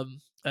a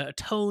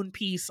tone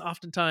piece,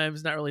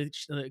 oftentimes, not really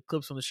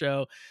clips from the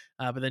show.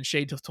 But then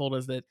Shade told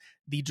us that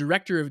the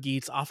director of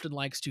Geats often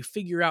likes to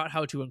figure out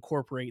how to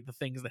incorporate the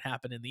things that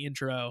happen in the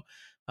intro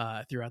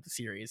throughout the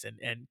series,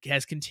 and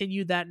has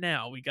continued that.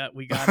 Now we got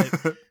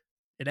it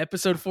in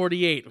episode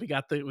 48. We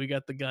got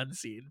the gun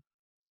scene.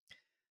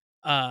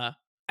 I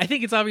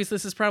think it's obvious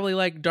this is probably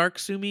like Dark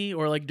Sumi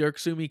or like Dark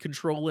Sumi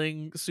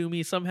controlling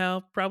Sumi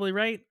somehow, probably,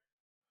 right?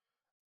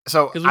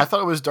 So Because I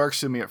thought it was Dark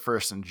Sumi at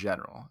first in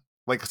general.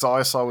 Like, so all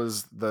I saw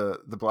was the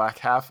black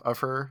half of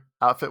her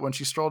outfit when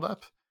she strolled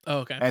up. oh,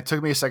 okay, And it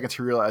took me a second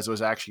to realize it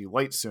was actually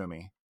Light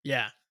Sumi.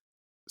 yeah,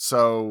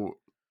 So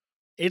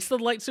it's the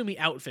Light Sumi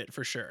outfit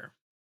for sure.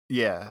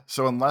 yeah.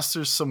 So unless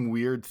there's some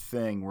weird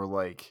thing where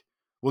like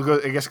we'll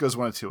go, I guess it goes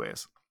one of two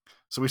ways.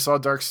 So we saw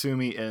Dark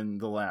Sumi in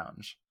the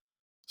lounge.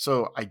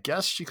 So I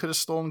guess she could have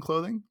stolen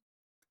clothing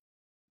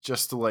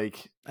just to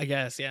like I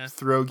guess, yeah,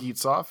 throw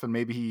Geats off, and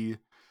maybe he,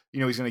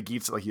 he's gonna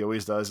Geats it like he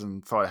always does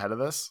and thought ahead of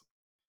this.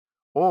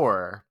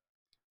 Or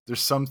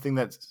there's something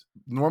that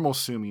normal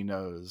Sumi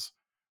knows.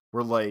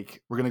 We're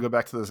gonna go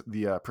back to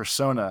the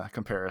persona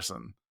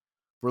comparison.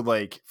 We're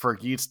like for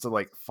Geats to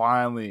like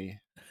finally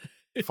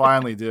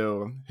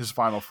do his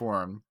final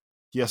form,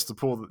 he has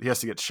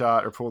to get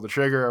shot or pull the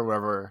trigger or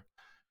whatever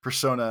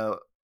persona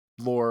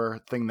lore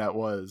thing that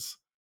was.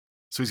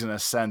 So he's gonna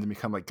ascend and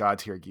become like God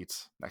tier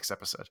Geats next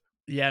episode.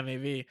 yeah,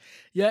 maybe,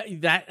 yeah.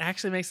 That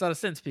actually makes a lot of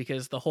sense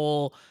because the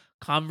whole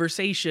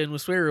conversation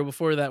with Sueru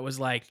before that was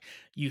like,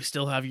 you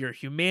still have your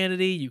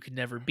humanity, you can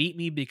never beat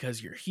me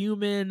because you're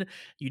human,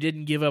 you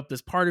didn't give up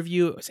this part of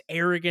you, it was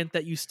arrogant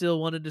that you still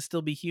wanted to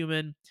still be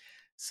human.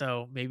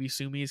 So maybe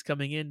Sumi is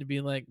coming in to be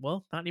like,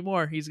 well, not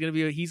anymore, he's gonna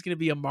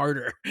be a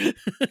martyr.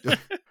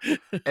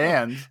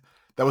 And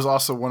that was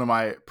also one of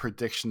my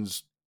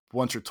predictions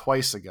once or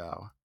twice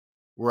ago,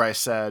 where I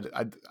said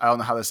I don't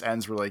know how this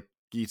ends, where like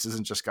Geats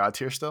isn't just God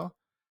tier still.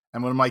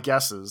 And one of my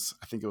guesses,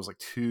 I think it was like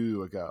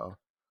 2 ago,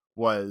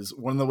 was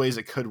one of the ways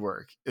it could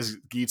work is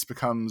Geats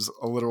becomes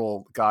a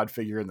literal god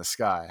figure in the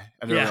sky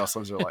and everyone else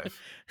lives their life.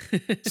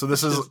 So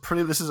this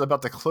is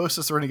about the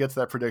closest we're gonna get to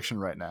that prediction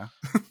right now.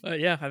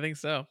 Yeah, I think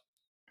so.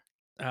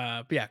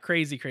 But yeah,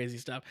 crazy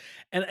stuff.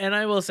 And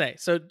I will say,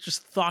 so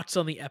just thoughts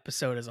on the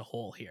episode as a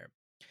whole here.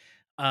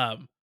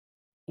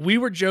 We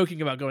were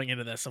joking about going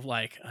into this of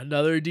like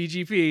another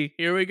DGP.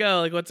 Here we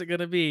go. Like, what's it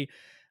gonna be?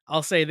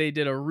 I'll say they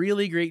did a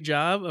really great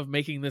job of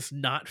making this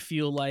not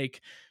feel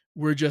like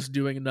we're just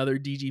doing another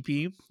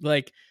DGP.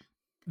 Like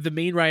the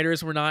main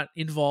writers were not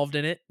involved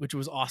in it, which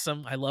was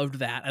awesome. I loved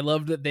that. I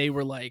loved that they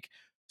were like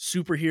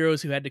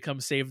superheroes who had to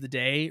come save the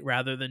day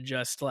rather than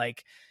just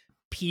like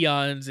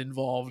peons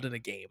involved in a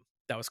game.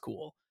 That was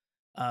cool.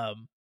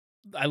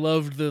 I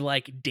loved the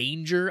like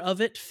danger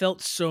of it.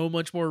 Felt so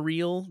much more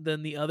real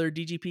than the other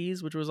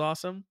DGPs, which was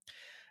awesome.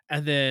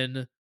 And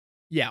then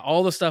yeah,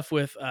 all the stuff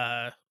with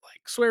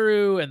like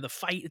Sueru and the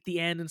fight at the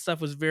end and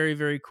stuff was very,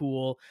 very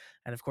cool.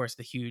 And of course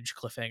the huge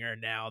cliffhanger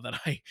now that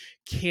I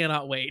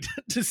cannot wait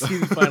to see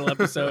the final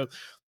episode,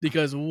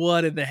 because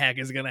what in the heck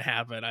is gonna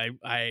happen?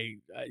 I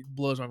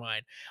blows my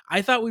mind.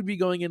 I thought we'd be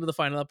going into the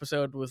final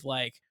episode with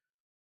like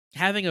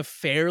having a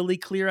fairly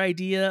clear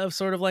idea of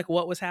sort of like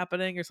what was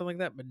happening or something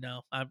like that, but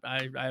no,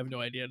 I have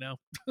no idea now.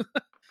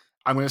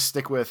 I'm gonna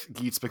stick with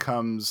Geats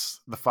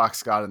becomes the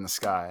fox god in the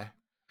sky,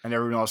 and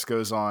everyone else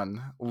goes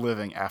on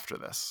living after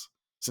this,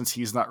 since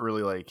he's not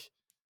really like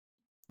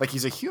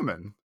he's a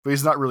human, but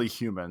he's not really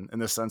human in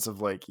the sense of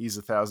like he's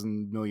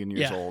 1,000 million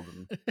years old,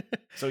 and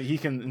so he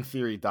can in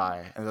theory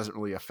die, and it doesn't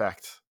really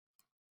affect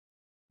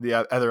the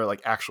other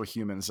like actual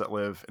humans that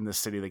live in this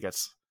city that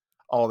gets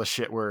all the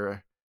shit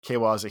where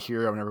Keiwa is a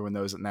hero and everyone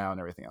knows it now and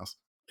everything else.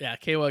 Yeah,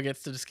 Keiwa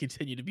gets to just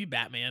continue to be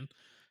Batman.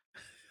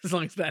 As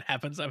long as that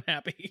happens, I'm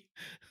happy.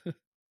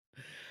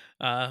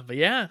 But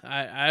yeah,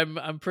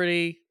 I'm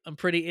pretty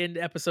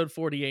into episode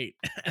 48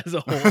 as a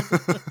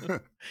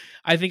whole.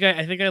 I think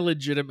I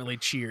legitimately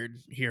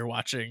cheered here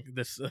watching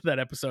that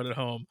episode at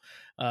home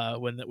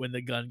when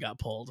the gun got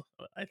pulled.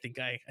 I think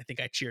I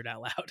cheered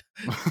out loud.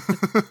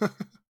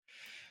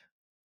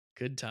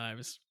 Good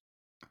times.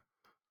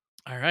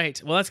 All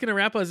right. Well, that's going to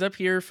wrap us up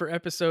here for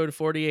episode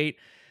 48.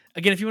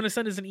 Again, if you want to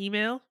send us an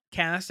email,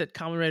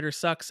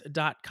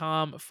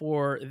 cast@commonwritersucks.com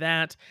for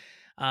that.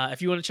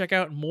 If you want to check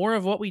out more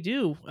of what we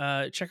do,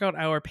 check out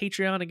our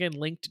Patreon, again,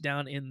 linked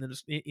down in the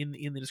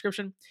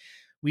description.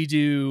 We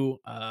do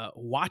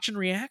watch and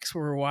reacts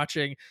where we're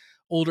watching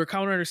older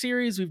Kamen Rider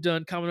series. We've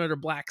done Kamen Rider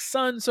Black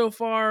Sun so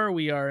far.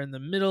 We are in the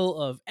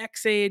middle of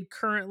X-Aid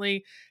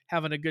currently,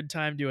 having a good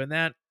time doing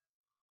that.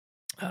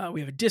 We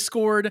have a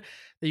Discord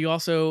that you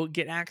also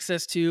get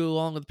access to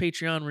along with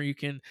Patreon, where you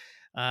can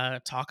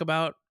talk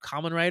about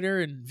Kamen Rider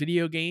and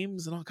video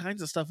games and all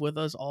kinds of stuff with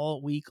us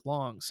all week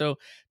long. So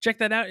check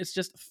that out. It's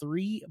just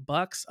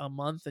 $3 a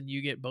month, and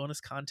you get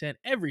bonus content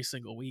every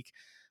single week.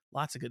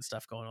 Lots of good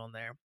stuff going on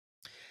there.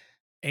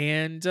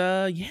 And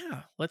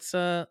yeah, let's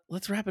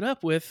wrap it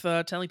up with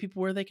telling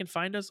people where they can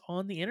find us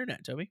on the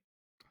internet. Toby,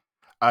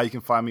 You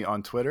can find me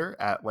on Twitter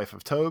at Life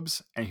of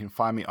Tobes, and you can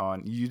find me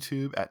on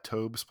YouTube at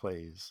Tobes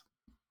Plays.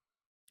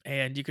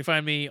 and you can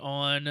find me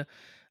on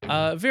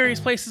various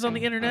places on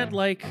the internet,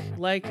 like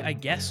I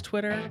guess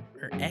Twitter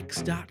or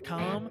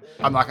X.com.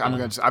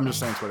 I'm just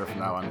saying Twitter from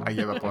now on. I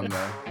gave up on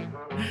the.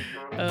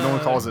 No one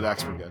calls it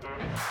X for good.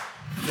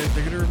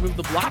 They're gonna remove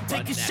the block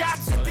button Taking next,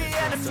 shots at the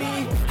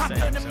enemy.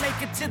 I'm gonna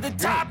make it to the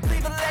top,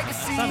 leave a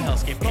legacy. It's not a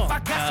hellscape at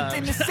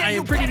all. I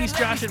am Pretty Niece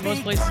Josh in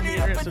most places on the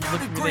internet, so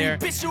look for me there.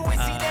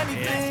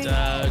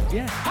 And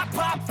yeah,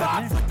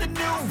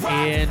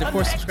 and of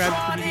course, subscribe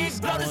to Pretty Niece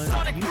on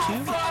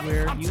YouTube,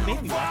 where you may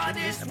be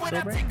watching this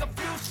episode right now.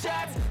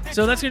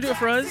 So that's gonna do it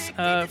for us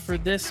for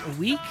this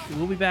week.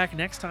 We'll be back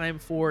next time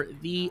for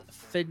the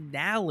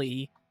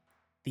finale,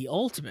 the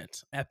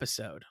ultimate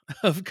episode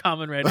of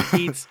Kamen Rider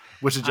Geats.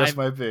 Which it just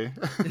might be.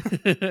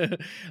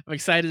 I'm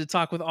excited to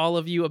talk with all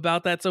of you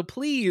about that, so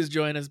please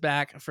join us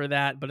back for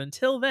that. But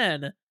until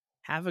then,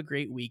 have a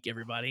great week,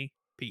 everybody.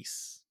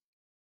 Peace.